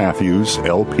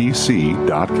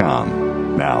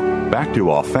AndreaMatthewsLPC.com. Now, back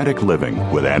to Authentic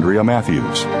Living with Andrea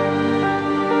Matthews.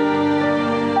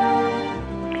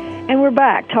 And we're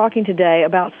back talking today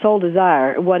about soul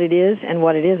desire, what it is and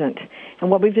what it isn't.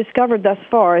 And what we've discovered thus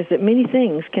far is that many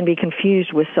things can be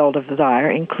confused with soul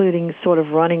desire, including sort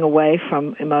of running away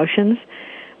from emotions,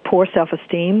 poor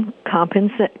self-esteem,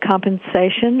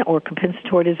 compensation or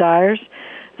compensatory desires,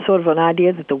 sort of an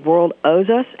idea that the world owes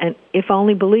us, and if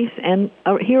only beliefs, and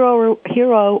a hero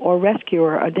or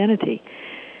rescuer identity.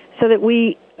 So that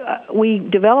we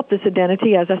develop this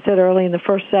identity, as I said early in the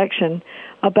first section,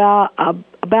 about a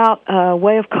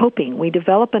way of coping. We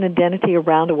develop an identity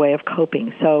around a way of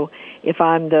coping. So if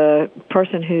I'm the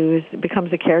person who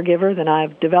becomes a caregiver, then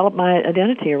I've developed my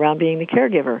identity around being the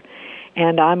caregiver.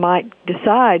 And I might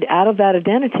decide out of that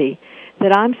identity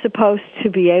that I'm supposed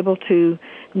to be able to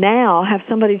now have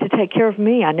somebody to take care of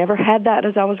me. I never had that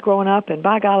as I was growing up, and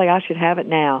by golly, I should have it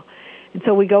now. And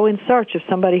so we go in search of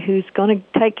somebody who's going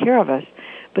to take care of us.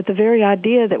 But the very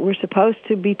idea that we're supposed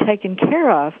to be taken care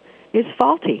of is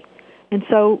faulty. And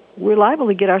so we're liable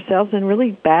to get ourselves in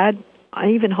really bad,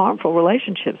 even harmful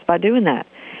relationships by doing that.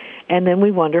 And then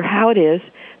we wonder how it is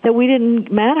that we didn't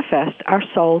manifest our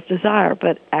soul's desire.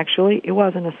 But actually, it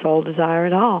wasn't a soul desire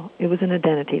at all. It was an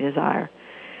identity desire.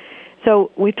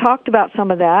 So we talked about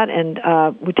some of that, and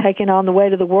we've taken on the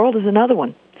weight of the world as another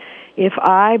one. If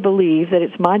I believe that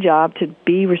it's my job to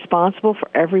be responsible for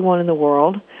everyone in the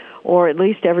world, or at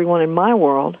least everyone in my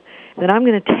world, then I'm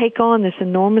going to take on this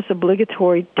enormous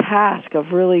obligatory task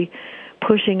of really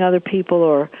pushing other people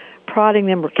or prodding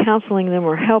them or counseling them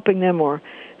or helping them or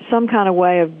some kind of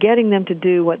way of getting them to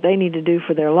do what they need to do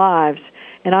for their lives.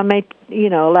 And I may,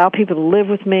 allow people to live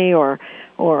with me or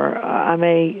I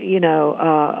may,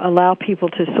 allow people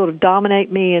to sort of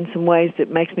dominate me in some ways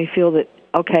that makes me feel that,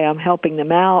 okay, I'm helping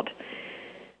them out.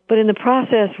 But in the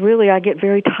process, really, I get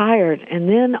very tired, and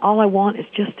then all I want is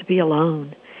just to be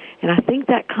alone. And I think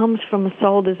that comes from a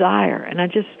soul desire. And I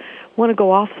just want to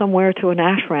go off somewhere to an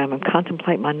ashram and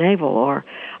contemplate my navel, or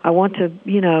I want to,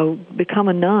 become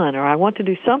a nun, or I want to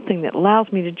do something that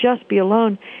allows me to just be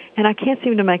alone. And I can't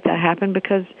seem to make that happen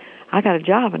because I got a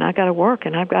job and I got to work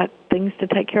and I've got things to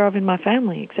take care of in my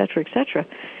family, et cetera, et cetera.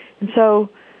 And so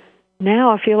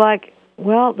now I feel like,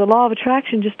 well, the law of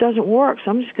attraction just doesn't work, so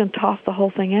I'm just going to toss the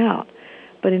whole thing out.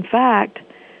 But in fact,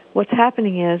 what's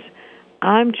happening is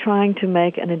I'm trying to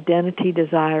make an identity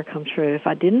desire come true. If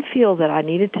I didn't feel that I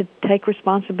needed to take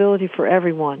responsibility for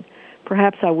everyone,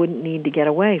 perhaps I wouldn't need to get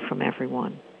away from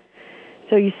everyone.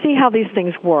 So you see how these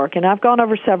things work, and I've gone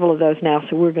over several of those now,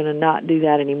 so we're going to not do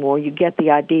that anymore. You get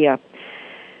the idea.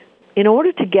 In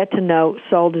order to get to know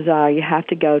soul desire, you have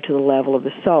to go to the level of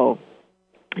the soul.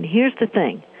 And here's the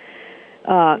thing.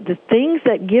 The things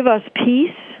that give us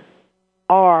peace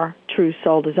are true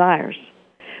soul desires.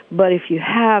 But if you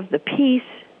have the peace,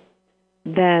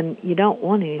 then you don't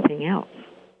want anything else.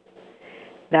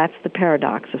 That's the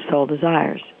paradox of soul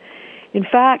desires. In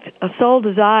fact, a soul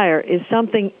desire is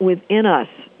something within us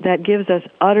that gives us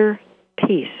utter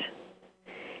peace.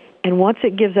 And once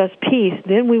it gives us peace,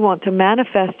 then we want to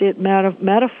manifest it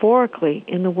metaphorically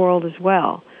in the world as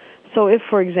well. So if,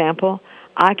 for example,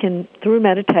 I can, through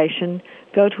meditation,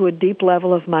 go to a deep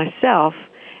level of myself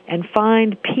and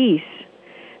find peace,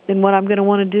 then what I'm going to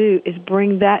want to do is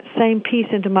bring that same peace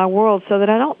into my world so that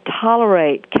I don't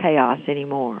tolerate chaos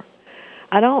anymore.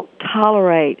 I don't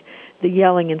tolerate the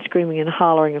yelling and screaming and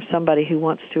hollering of somebody who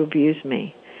wants to abuse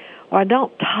me. Or I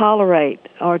don't tolerate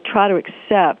or try to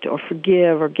accept or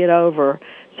forgive or get over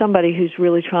somebody who's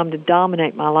really trying to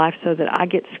dominate my life so that I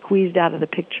get squeezed out of the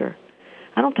picture.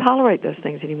 I don't tolerate those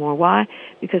things anymore. Why?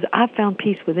 Because I've found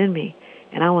peace within me,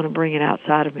 and I want to bring it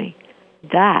outside of me.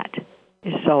 That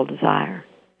is soul desire.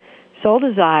 Soul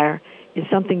desire is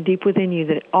something deep within you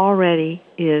that already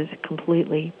is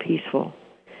completely peaceful.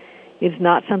 It's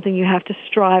not something you have to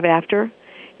strive after.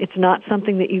 It's not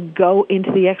something that you go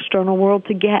into the external world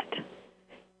to get.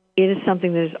 It is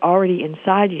something that is already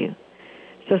inside you.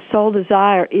 So soul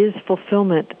desire is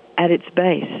fulfillment at its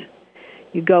base.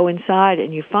 You go inside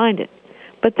and you find it.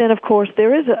 But then, of course,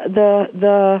 there is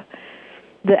the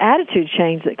attitude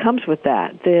change that comes with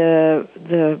that.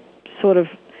 The sort of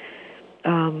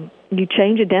you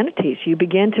change identities. You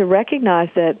begin to recognize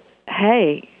that,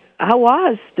 hey, I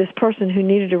was this person who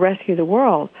needed to rescue the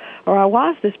world, or I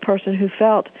was this person who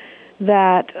felt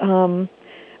that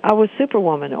I was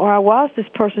Superwoman, or I was this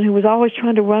person who was always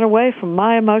trying to run away from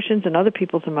my emotions and other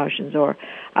people's emotions, or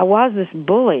I was this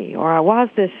bully, or I was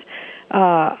this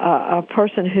a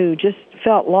person who just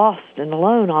felt lost and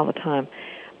alone all the time.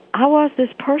 I was this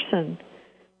person,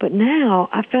 but now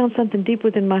I found something deep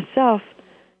within myself,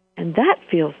 and that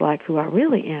feels like who I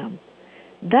really am.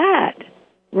 That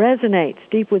resonates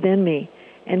deep within me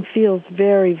and feels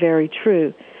very, very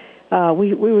true.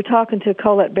 We were talking to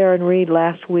Colette Baron-Reid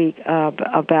last week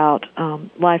about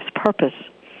life's purpose.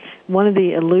 One of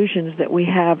the illusions that we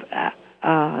have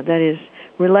that is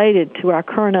related to our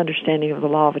current understanding of the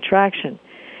law of attraction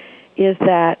is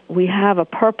that we have a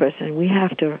purpose and we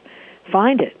have to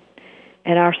find it.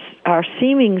 And our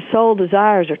seeming soul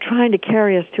desires are trying to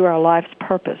carry us to our life's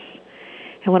purpose.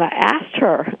 And when I asked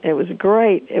her, it was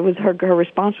great. It was her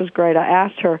response was great. I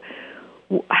asked her,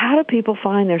 how do people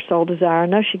find their soul desire? I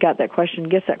know she got that question,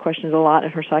 gets that question a lot in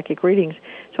her psychic readings.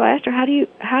 So I asked her,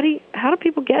 how do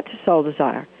people get to soul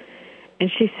desire?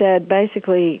 And she said,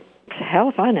 basically, hell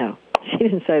if I know. She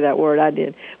didn't say that word, I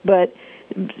did. But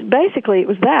basically, it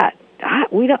was that. How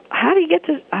do you get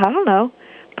to? I don't know.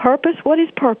 Purpose. What is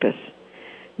purpose?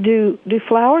 Do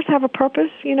flowers have a purpose?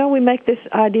 You know, we make this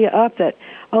idea up that,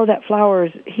 oh, that flower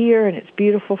is here and it's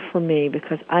beautiful for me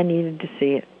because I needed to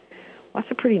see it. Well,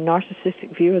 that's a pretty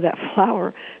narcissistic view of that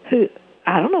flower.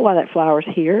 I don't know why that flower's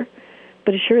here,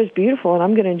 but it sure is beautiful, and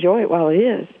I'm going to enjoy it while it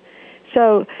is.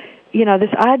 So, you know,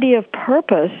 this idea of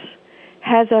purpose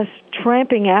has us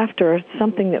tramping after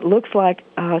something that looks like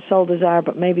soul desire,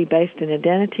 but maybe based in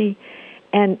identity.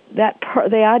 And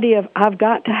the idea of I've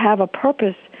got to have a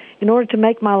purpose in order to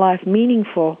make my life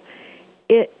meaningful,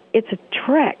 it's a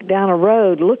trek down a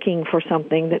road looking for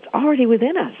something that's already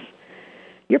within us.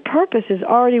 Your purpose is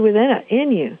already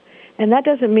in you. And that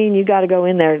doesn't mean you got to go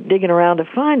in there digging around to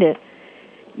find it.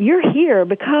 You're here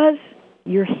because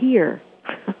you're here.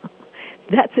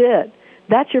 That's it.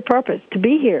 That's your purpose, to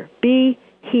be here. Be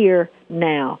here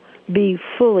now. Be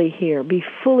fully here. Be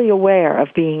fully aware of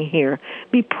being here.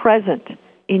 Be present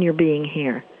in your being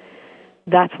here.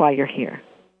 That's why you're here.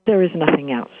 There is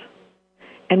nothing else.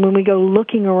 And when we go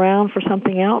looking around for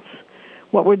something else,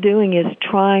 what we're doing is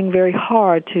trying very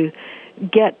hard to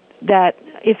get that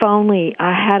if only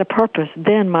I had a purpose,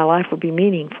 then my life would be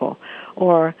meaningful.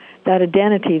 Or that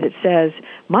identity that says,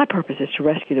 my purpose is to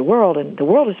rescue the world, and the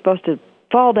world is supposed to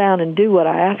fall down and do what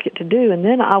I ask it to do, and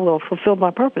then I will fulfill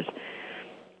my purpose.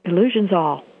 Illusions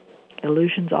all.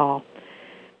 Illusions all.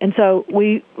 And so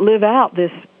we live out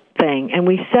this thing, and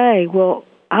we say, well,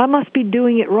 I must be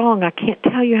doing it wrong. I can't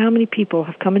tell you how many people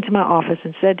have come into my office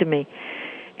and said to me,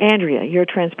 Andrea, you're a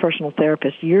transpersonal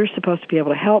therapist. You're supposed to be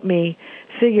able to help me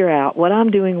figure out what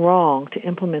I'm doing wrong to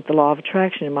implement the law of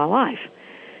attraction in my life.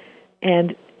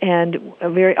 And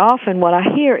very often what I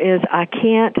hear is, I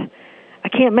can't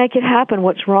make it happen.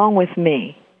 What's wrong with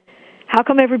me? How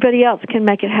come everybody else can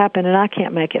make it happen and I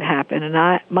can't make it happen?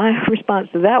 And my response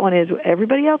to that one is,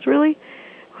 everybody else really?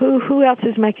 Who else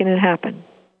is making it happen?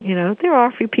 You know, there are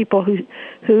a few people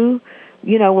who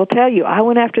you know, will tell you, I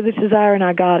went after this desire and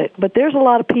I got it. But there's a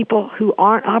lot of people who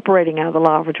aren't operating out of the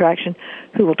law of attraction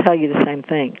who will tell you the same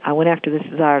thing. I went after this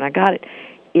desire and I got it.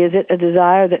 Is it a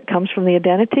desire that comes from the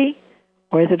identity,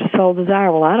 or is it a soul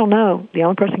desire? Well, I don't know. The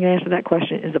only person who can answer that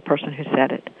question is the person who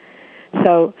said it.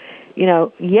 So, you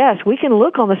know, yes, we can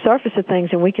look on the surface of things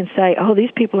and we can say, oh,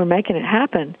 these people are making it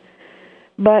happen.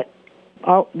 But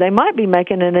they might be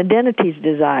making an identity's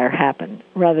desire happen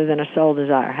rather than a soul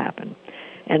desire happen.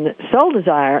 And the soul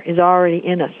desire is already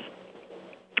in us.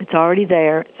 It's already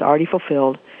there. It's already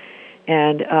fulfilled.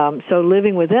 And so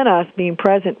living within us, being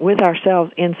present with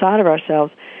ourselves, inside of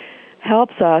ourselves,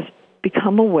 helps us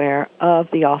become aware of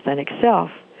the authentic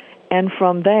self. And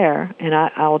from there, and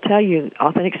I will tell you,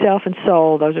 authentic self and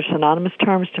soul, those are synonymous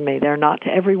terms to me. They're not to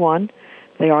everyone.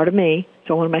 They are to me.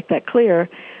 So I want to make that clear.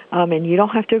 And you don't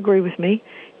have to agree with me.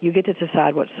 You get to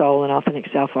decide what soul and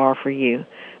authentic self are for you.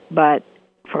 But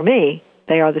for me,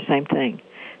 they are the same thing.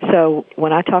 So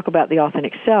when I talk about the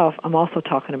authentic self, I'm also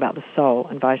talking about the soul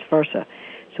and vice versa.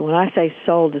 So when I say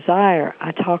soul desire,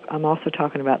 I'm also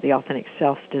talking about the authentic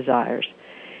self's desires.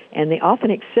 And the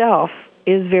authentic self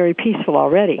is very peaceful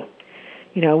already.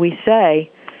 You know, we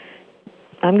say,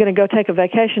 I'm going to go take a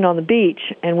vacation on the beach,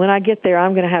 and when I get there,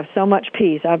 I'm going to have so much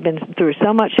peace. I've been through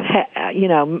so much,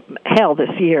 hell this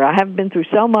year. I have been through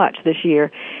so much this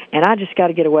year, and I just got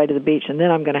to get away to the beach, and then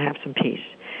I'm going to have some peace.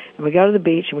 And we go to the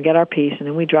beach, and we get our peace, and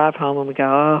then we drive home, and we go,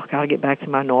 oh, got to get back to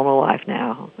my normal life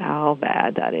now. How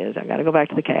bad that is. I got to go back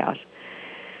to the chaos.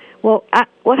 Well,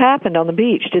 what happened on the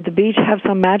beach? Did the beach have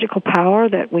some magical power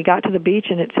that we got to the beach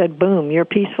and it said, boom, you're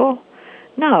peaceful?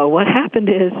 No, what happened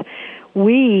is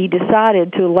we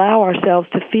decided to allow ourselves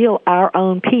to feel our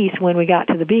own peace when we got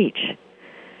to the beach.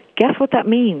 Guess what that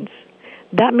means?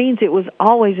 That means it was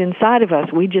always inside of us.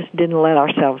 We just didn't let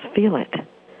ourselves feel it.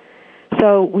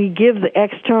 So we give the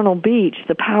external beach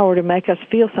the power to make us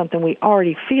feel something we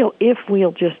already feel if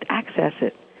we'll just access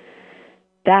it.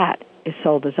 That is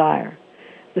soul desire.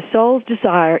 The soul's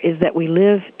desire is that we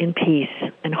live in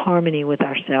peace and harmony with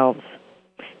ourselves.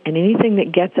 And anything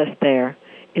that gets us there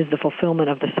is the fulfillment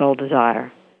of the soul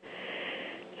desire.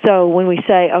 So when we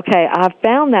say, okay, I've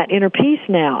found that inner peace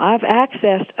now, I've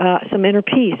accessed some inner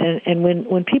peace, and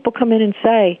when people come in and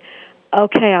say,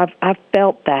 okay, I've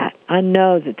felt that, I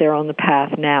know that they're on the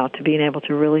path now to being able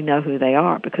to really know who they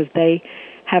are, because they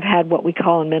have had what we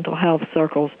call in mental health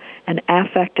circles an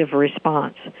affective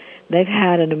response. They've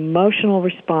had an emotional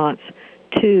response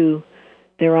to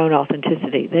their own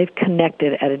authenticity. They've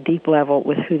connected at a deep level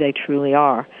with who they truly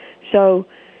are. So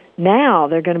now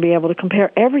they're going to be able to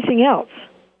compare everything else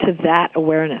to that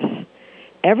awareness.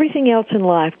 Everything else in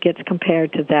life gets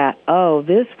compared to that. Oh,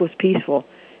 this was peaceful.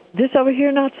 This over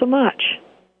here, not so much.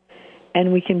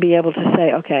 And we can be able to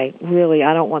say, okay, really,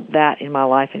 I don't want that in my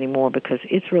life anymore because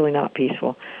it's really not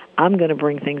peaceful. I'm going to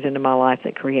bring things into my life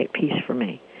that create peace for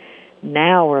me.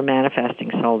 Now we're manifesting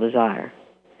soul desire.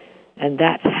 And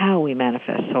that's how we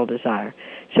manifest soul desire.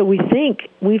 So we think,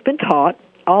 we've been taught,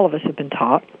 all of us have been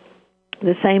taught,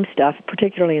 the same stuff,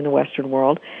 particularly in the Western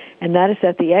world, and that is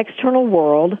that the external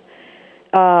world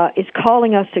is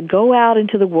calling us to go out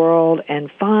into the world and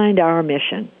find our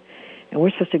mission. And we're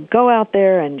supposed to go out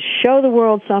there and show the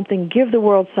world something, give the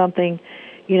world something,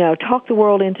 talk the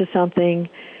world into something,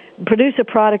 produce a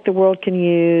product the world can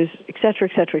use, et cetera,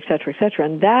 et cetera, et cetera, et cetera.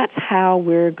 And that's how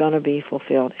we're going to be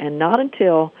fulfilled. And not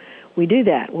until we do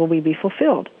that will we be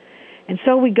fulfilled. And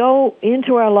so we go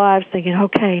into our lives thinking,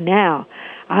 okay, now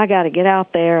I got to get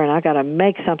out there and I got to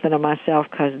make something of myself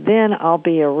because then I'll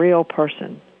be a real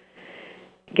person.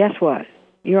 Guess what?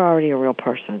 You're already a real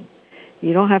person.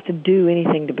 You don't have to do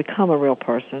anything to become a real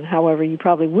person. However, you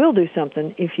probably will do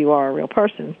something if you are a real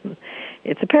person.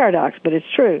 It's a paradox, but it's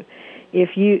true.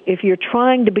 If you're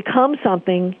trying to become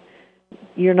something,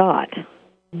 you're not.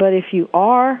 But if you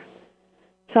are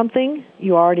something,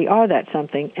 you already are that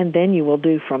something, and then you will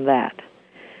do from that.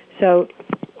 So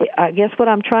I guess what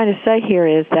I'm trying to say here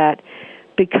is that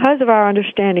because of our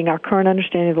understanding, our current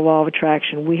understanding of the law of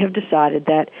attraction, we have decided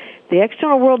that the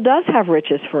external world does have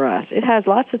riches for us. It has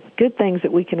lots of good things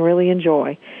that we can really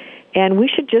enjoy. And we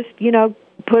should just,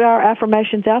 put our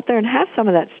affirmations out there and have some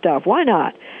of that stuff. Why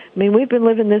not? I mean, we've been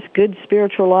living this good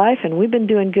spiritual life, and we've been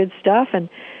doing good stuff, and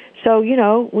So,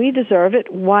 we deserve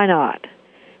it. Why not?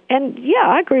 And, yeah,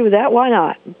 I agree with that. Why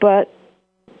not? But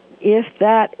if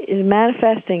that is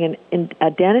manifesting in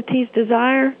identity's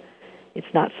desire,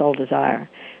 it's not soul desire.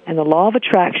 And the law of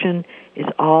attraction is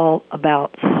all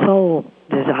about soul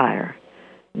desire,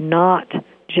 not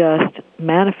just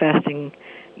manifesting,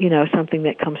 something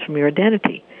that comes from your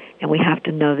identity. And we have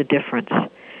to know the difference.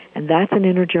 And that's an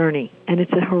inner journey, and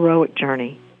it's a heroic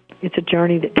journey. It's a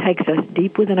journey that takes us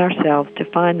deep within ourselves to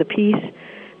find the peace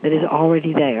that is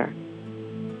already there.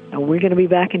 And we're going to be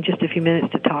back in just a few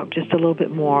minutes to talk just a little bit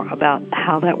more about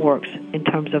how that works in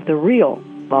terms of the real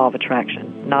law of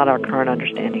attraction, not our current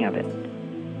understanding of it.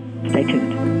 Stay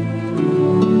tuned.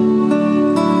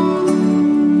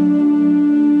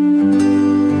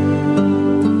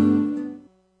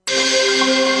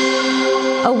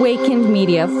 Awakened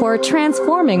Media for a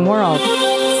transforming world.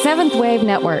 Seventh Wave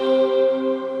Network.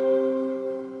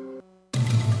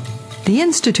 The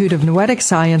Institute of Noetic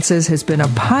Sciences has been a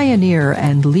pioneer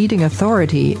and leading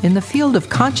authority in the field of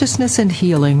consciousness and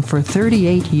healing for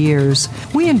 38 years.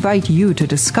 We invite you to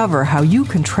discover how you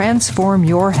can transform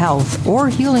your health or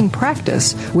healing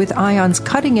practice with ION's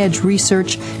cutting-edge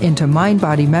research into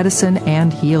mind-body medicine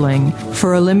and healing.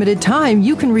 For a limited time,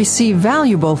 you can receive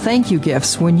valuable thank you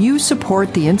gifts when you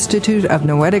support the Institute of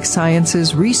Noetic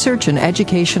Sciences research and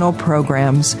educational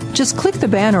programs. Just click the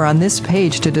banner on this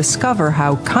page to discover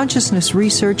how consciousness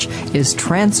research is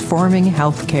transforming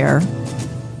healthcare.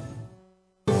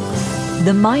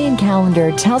 The Mayan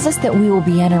calendar tells us that we will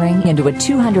be entering into a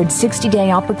 260-day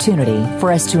opportunity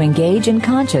for us to engage in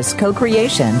conscious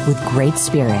co-creation with Great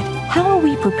Spirit. How will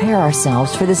we prepare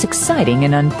ourselves for this exciting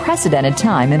and unprecedented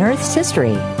time in Earth's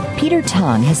history? Peter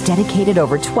Tung has dedicated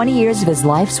over 20 years of his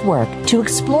life's work to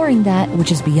exploring that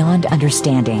which is beyond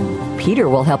understanding. Peter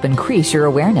will help increase your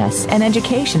awareness and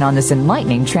education on this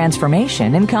enlightening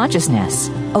transformation in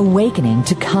consciousness. Awakening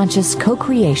to Conscious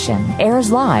Co-Creation airs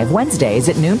live Wednesdays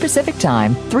at noon Pacific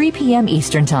Time, 3 p.m.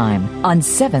 Eastern Time on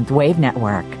Seventh Wave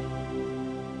Network.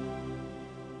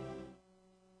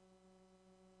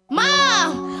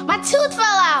 Mom! My tooth fell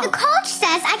out! The coach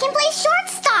says I can play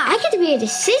shortstop! I get to be a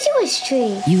deciduous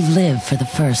tree! You live for the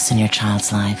firsts in your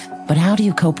child's life. But how do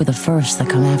you cope with the firsts that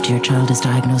come after your child is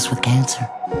diagnosed with cancer?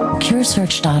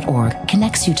 CureSearch.org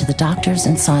connects you to the doctors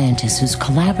and scientists whose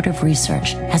collaborative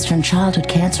research has turned childhood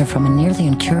cancer from a nearly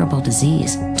incurable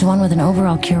disease to one with an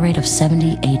overall cure rate of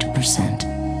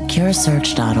 78%.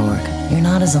 CureSearch.org. You're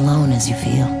not as alone as you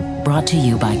feel. Brought to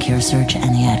you by CureSearch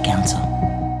and the Ad Council.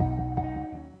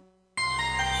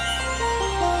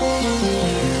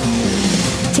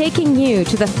 Taking you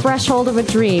to the threshold of a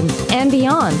dream and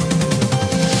beyond.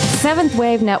 Seventh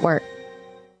Wave Network.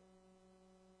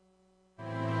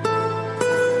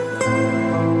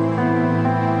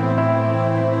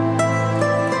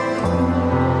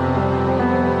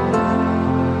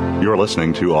 You're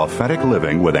listening to Authentic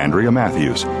Living with Andrea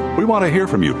Matthews. We want to hear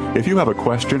from you. If you have a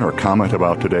question or comment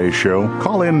about today's show,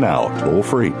 call in now,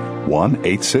 toll-free,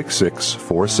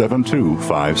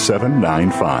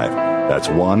 1-866-472-5795. That's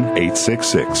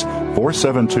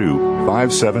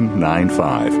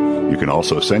 1-866-472-5795. You can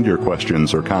also send your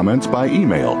questions or comments by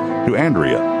email to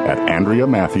Andrea at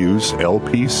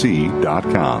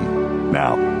AndreaMatthewsLPC.com.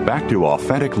 Now, back to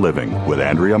Authentic Living with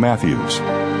Andrea Matthews.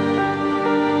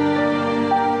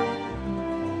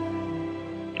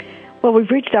 Well, we've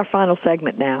reached our final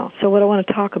segment now. So what I want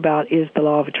to talk about is the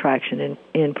law of attraction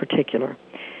in particular.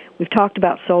 We've talked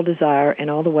about soul desire and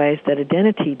all the ways that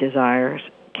identity desires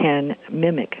can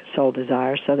mimic soul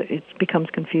desire, so that it becomes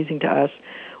confusing to us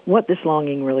what this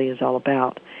longing really is all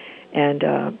about. And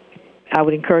I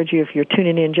would encourage you, if you're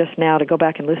tuning in just now, to go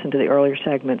back and listen to the earlier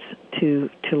segments to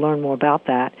learn more about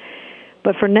that.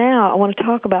 But for now, I want to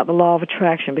talk about the law of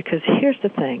attraction, because here's the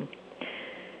thing.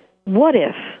 What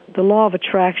if the law of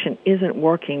attraction isn't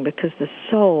working because the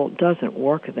soul doesn't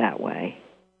work that way?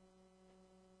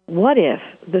 What if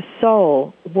the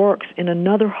soul works in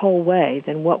another whole way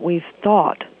than what we've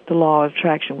thought the law of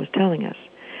attraction was telling us?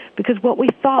 Because what we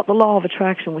thought the law of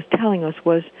attraction was telling us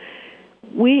was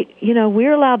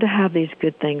we're allowed to have these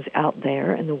good things out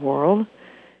there in the world,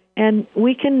 and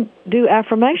we can do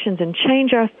affirmations and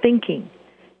change our thinking,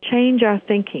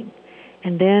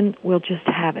 and then we'll just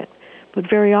have it. But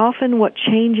very often what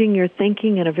changing your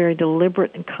thinking in a very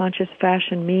deliberate and conscious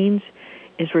fashion means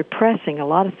is repressing a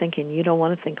lot of thinking you don't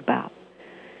want to think about.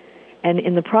 And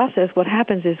in the process, what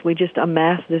happens is we just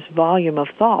amass this volume of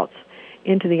thoughts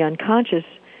into the unconscious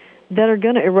that are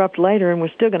going to erupt later, and we're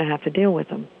still going to have to deal with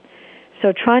them.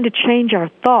 So trying to change our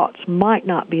thoughts might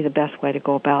not be the best way to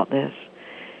go about this.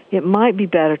 It might be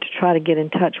better to try to get in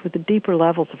touch with the deeper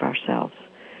levels of ourselves,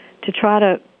 to try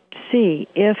to see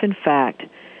if, in fact,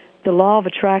 the law of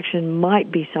attraction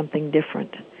might be something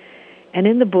different. And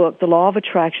in the book, The Law of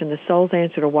Attraction, The Soul's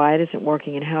Answer to Why It Isn't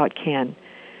Working and How It Can,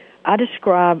 I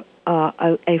describe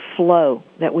a flow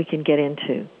that we can get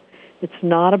into. It's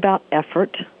not about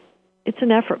effort. It's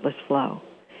an effortless flow.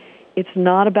 It's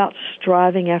not about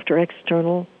striving after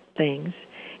external things.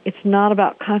 It's not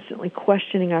about constantly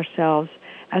questioning ourselves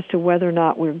as to whether or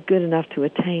not we're good enough to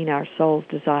attain our soul's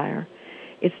desire.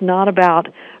 It's not about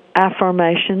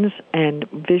affirmations and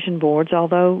vision boards,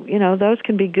 although, those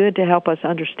can be good to help us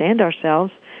understand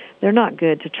ourselves. They're not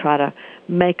good to try to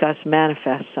make us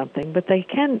manifest something, but they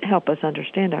can help us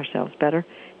understand ourselves better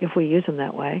if we use them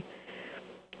that way.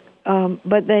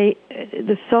 But the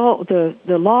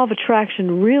law of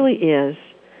attraction really is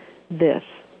this.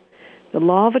 The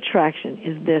law of attraction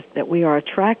is this, that we are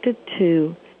attracted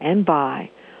to and by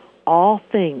all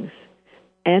things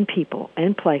and people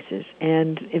and places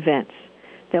and events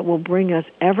that will bring us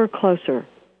ever closer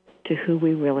to who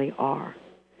we really are.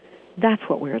 That's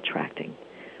what we're attracting.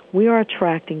 We are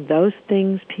attracting those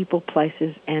things, people,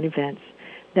 places, and events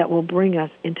that will bring us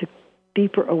into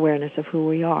deeper awareness of who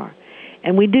we are.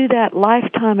 And we do that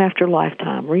lifetime after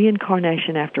lifetime,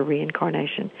 reincarnation after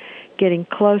reincarnation, getting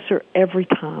closer every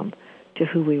time to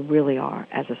who we really are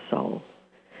as a soul.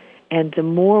 And the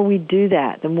more we do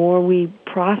that, the more we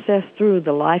process through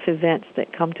the life events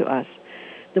that come to us,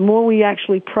 the more we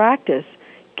actually practice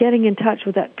getting in touch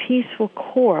with that peaceful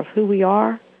core of who we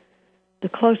are, the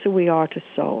closer we are to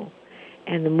soul.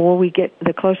 And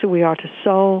the closer we are to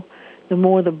soul, the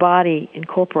more the body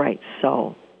incorporates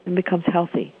soul and becomes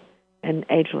healthy and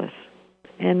ageless.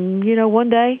 And, one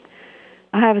day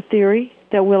I have a theory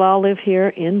that we'll all live here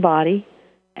in body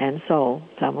and soul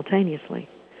simultaneously.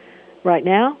 Right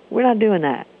now, we're not doing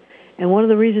that. And one of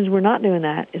the reasons we're not doing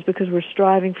that is because we're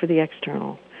striving for the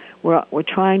external. We're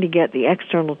trying to get the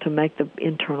external to make the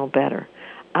internal better.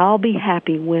 I'll be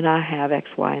happy when I have X,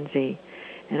 Y, and Z.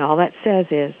 And all that says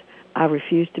is, I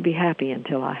refuse to be happy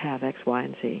until I have X, Y,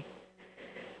 and Z.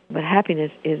 But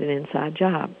happiness is an inside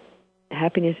job.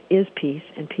 Happiness is peace,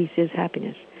 and peace is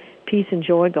happiness. Peace and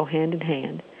joy go hand in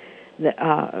hand.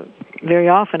 Very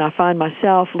often I find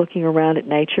myself looking around at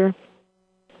nature,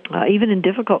 even in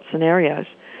difficult scenarios.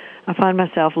 I find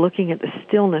myself looking at the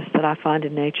stillness that I find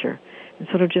in nature and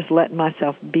sort of just letting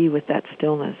myself be with that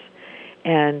stillness.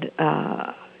 And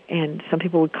some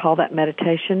people would call that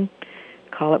meditation.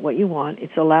 Call it what you want.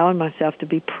 It's allowing myself to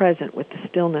be present with the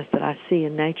stillness that I see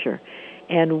in nature.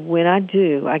 And when I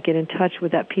do, I get in touch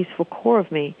with that peaceful core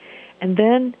of me. And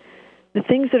then the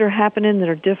things that are happening that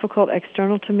are difficult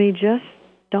external to me just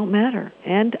don't matter.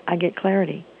 And I get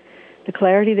clarity. The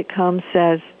clarity that comes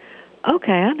says,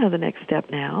 okay, I know the next step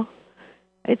now.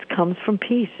 It comes from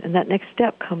peace, and that next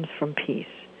step comes from peace.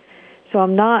 So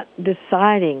I'm not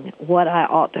deciding what I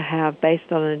ought to have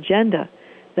based on an agenda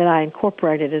that I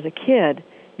incorporated as a kid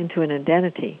into an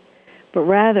identity, but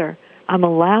rather I'm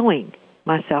allowing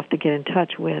myself to get in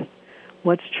touch with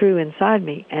what's true inside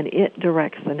me, and it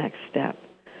directs the next step.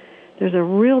 There's a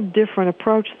real different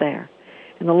approach there,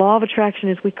 and the law of attraction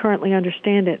as we currently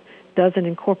understand it doesn't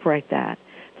incorporate that.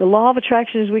 The law of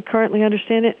attraction as we currently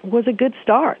understand it was a good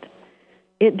start.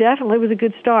 It definitely was a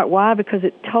good start. Why? Because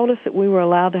it told us that we were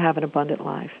allowed to have an abundant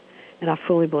life, and I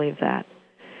fully believe that.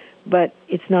 But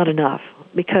it's not enough,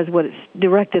 because what it's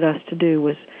directed us to do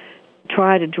was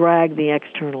try to drag the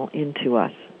external into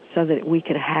us so that we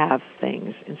could have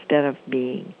things instead of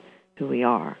being who we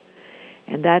are.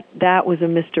 And that was a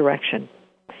misdirection.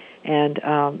 And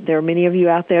there are many of you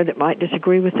out there that might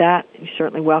disagree with that. You're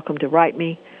certainly welcome to write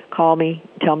me, call me,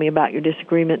 tell me about your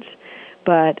disagreements.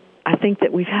 But I think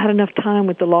that we've had enough time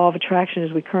with the law of attraction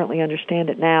as we currently understand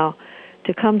it now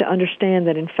to come to understand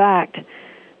that, in fact,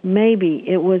 maybe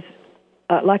it was,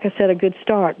 like I said, a good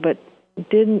start, but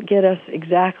didn't get us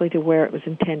exactly to where it was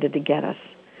intended to get us.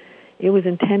 It was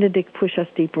intended to push us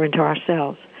deeper into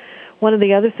ourselves. One of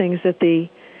the other things that the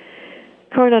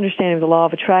current understanding of the law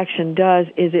of attraction does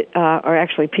is or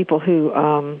actually people who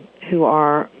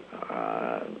are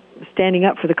standing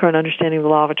up for the current understanding of the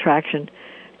law of attraction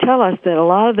tell us that a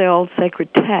lot of the old sacred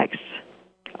texts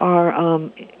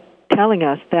are telling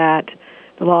us that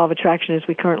the law of attraction as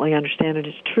we currently understand it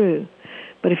is true.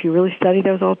 But if you really study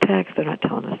those old texts, they're not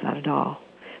telling us that at all.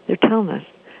 They're telling us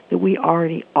that we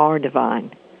already are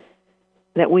divine,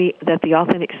 that the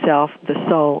authentic self, the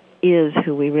soul, is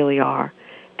who we really are,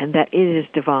 and that it is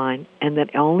divine, and that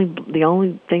the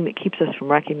only thing that keeps us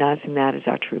from recognizing that is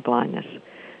our true blindness.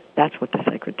 That's what the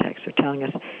sacred texts are telling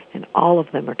us, and all of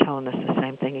them are telling us the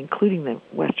same thing, including the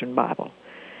Western Bible.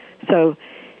 So,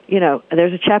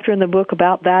 there's a chapter in the book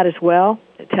about that as well.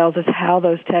 It tells us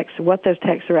what those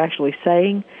texts are actually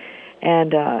saying,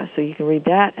 and so you can read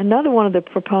that. Another one of the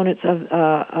proponents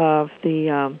of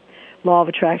the law of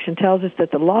attraction tells us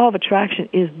that the law of attraction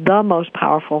is the most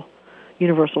powerful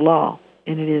universal law,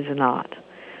 and it is not.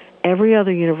 Every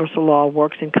other universal law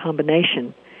works in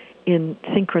combination, in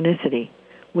synchronicity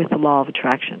with the law of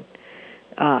attraction,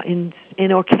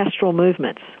 in orchestral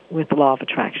movements with the law of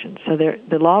attraction. So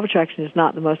the law of attraction is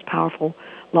not the most powerful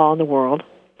law in the world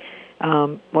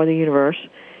or the universe.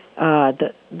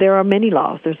 There are many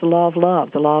laws. There's the law of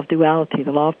love, the law of duality,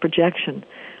 the law of projection,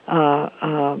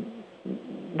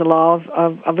 the law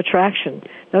of attraction.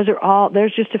 Those are all.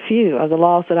 There's just a few of the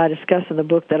laws that I discuss in the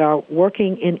book that are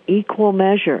working in equal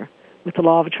measure with the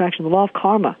law of attraction. The law of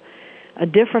karma, a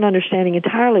different understanding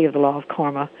entirely of the law of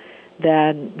karma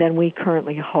than we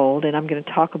currently hold, and I'm going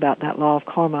to talk about that law of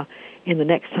karma in the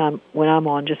next time when I'm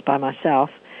on just by myself,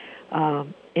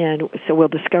 and so we'll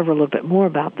discover a little bit more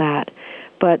about that.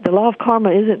 But the law of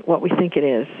karma isn't what we think it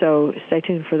is, so stay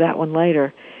tuned for that one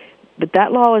later. But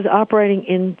that law is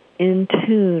operating in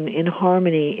tune, in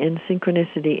harmony, in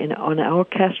synchronicity, on an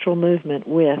orchestral movement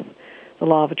with the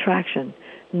law of attraction,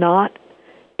 not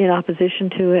in opposition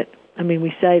to it. I mean,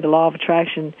 we say the law of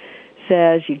attraction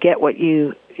says you get what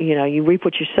you reap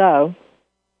what you sow,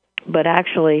 but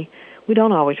actually we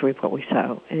don't always reap what we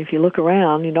sow. And if you look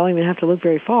around, you don't even have to look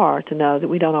very far to know that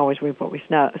we don't always reap what we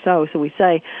sow. So we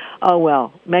say, oh,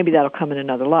 well, maybe that'll come in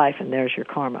another life, and there's your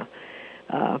karma.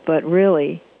 But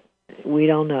really, we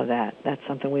don't know that. That's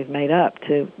something we've made up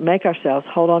to make ourselves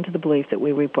hold on to the belief that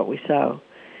we reap what we sow.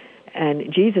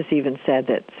 And Jesus even said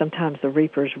that sometimes the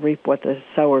reapers reap what the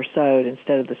sower sowed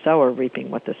instead of the sower reaping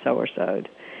what the sower sowed.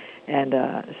 And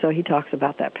so he talks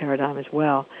about that paradigm as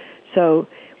well. So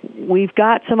we've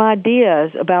got some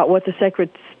ideas about what the sacred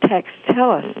texts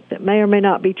tell us that may or may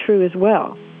not be true as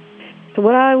well. So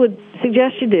what I would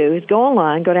suggest you do is go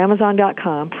online, go to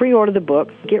Amazon.com, pre-order the book,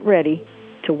 get ready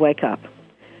to wake up,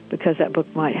 because that book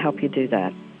might help you do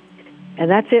that. And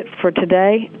that's it for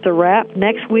today. It's a wrap.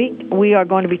 Next week, we are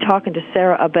going to be talking to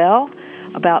Sarah Abel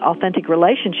about authentic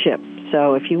relationships.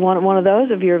 So if you want one of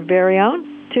those of your very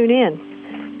own, tune in.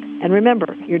 And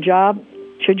remember, your job,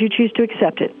 should you choose to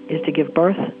accept it, is to give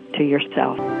birth to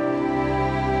yourself.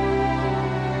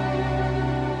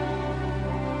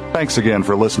 Thanks again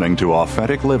for listening to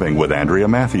Authentic Living with Andrea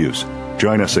Matthews.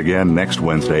 Join us again next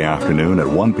Wednesday afternoon at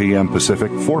 1 p.m.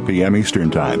 Pacific, 4 p.m. Eastern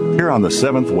Time, here on the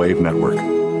Seventh Wave Network.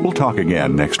 We'll talk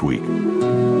again next week.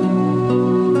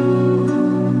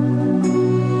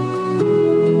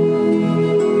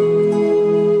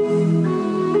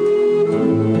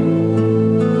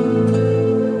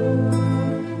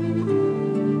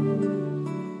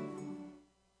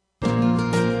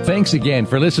 Thanks again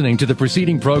for listening to the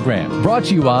preceding program, brought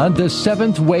to you on the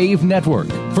Seventh Wave Network.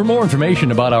 For more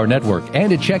information about our network and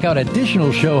to check out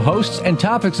additional show hosts and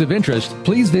topics of interest,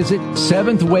 please visit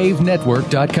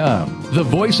seventhwavenetwork.com. The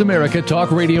Voice America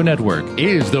Talk Radio Network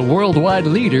is the worldwide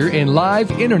leader in live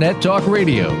Internet talk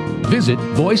radio. Visit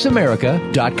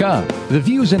voiceamerica.com. The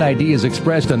views and ideas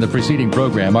expressed on the preceding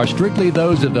program are strictly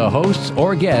those of the hosts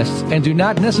or guests and do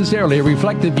not necessarily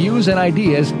reflect the views and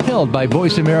ideas held by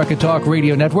Voice America Talk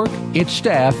Radio Network, its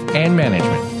staff, and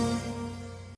management.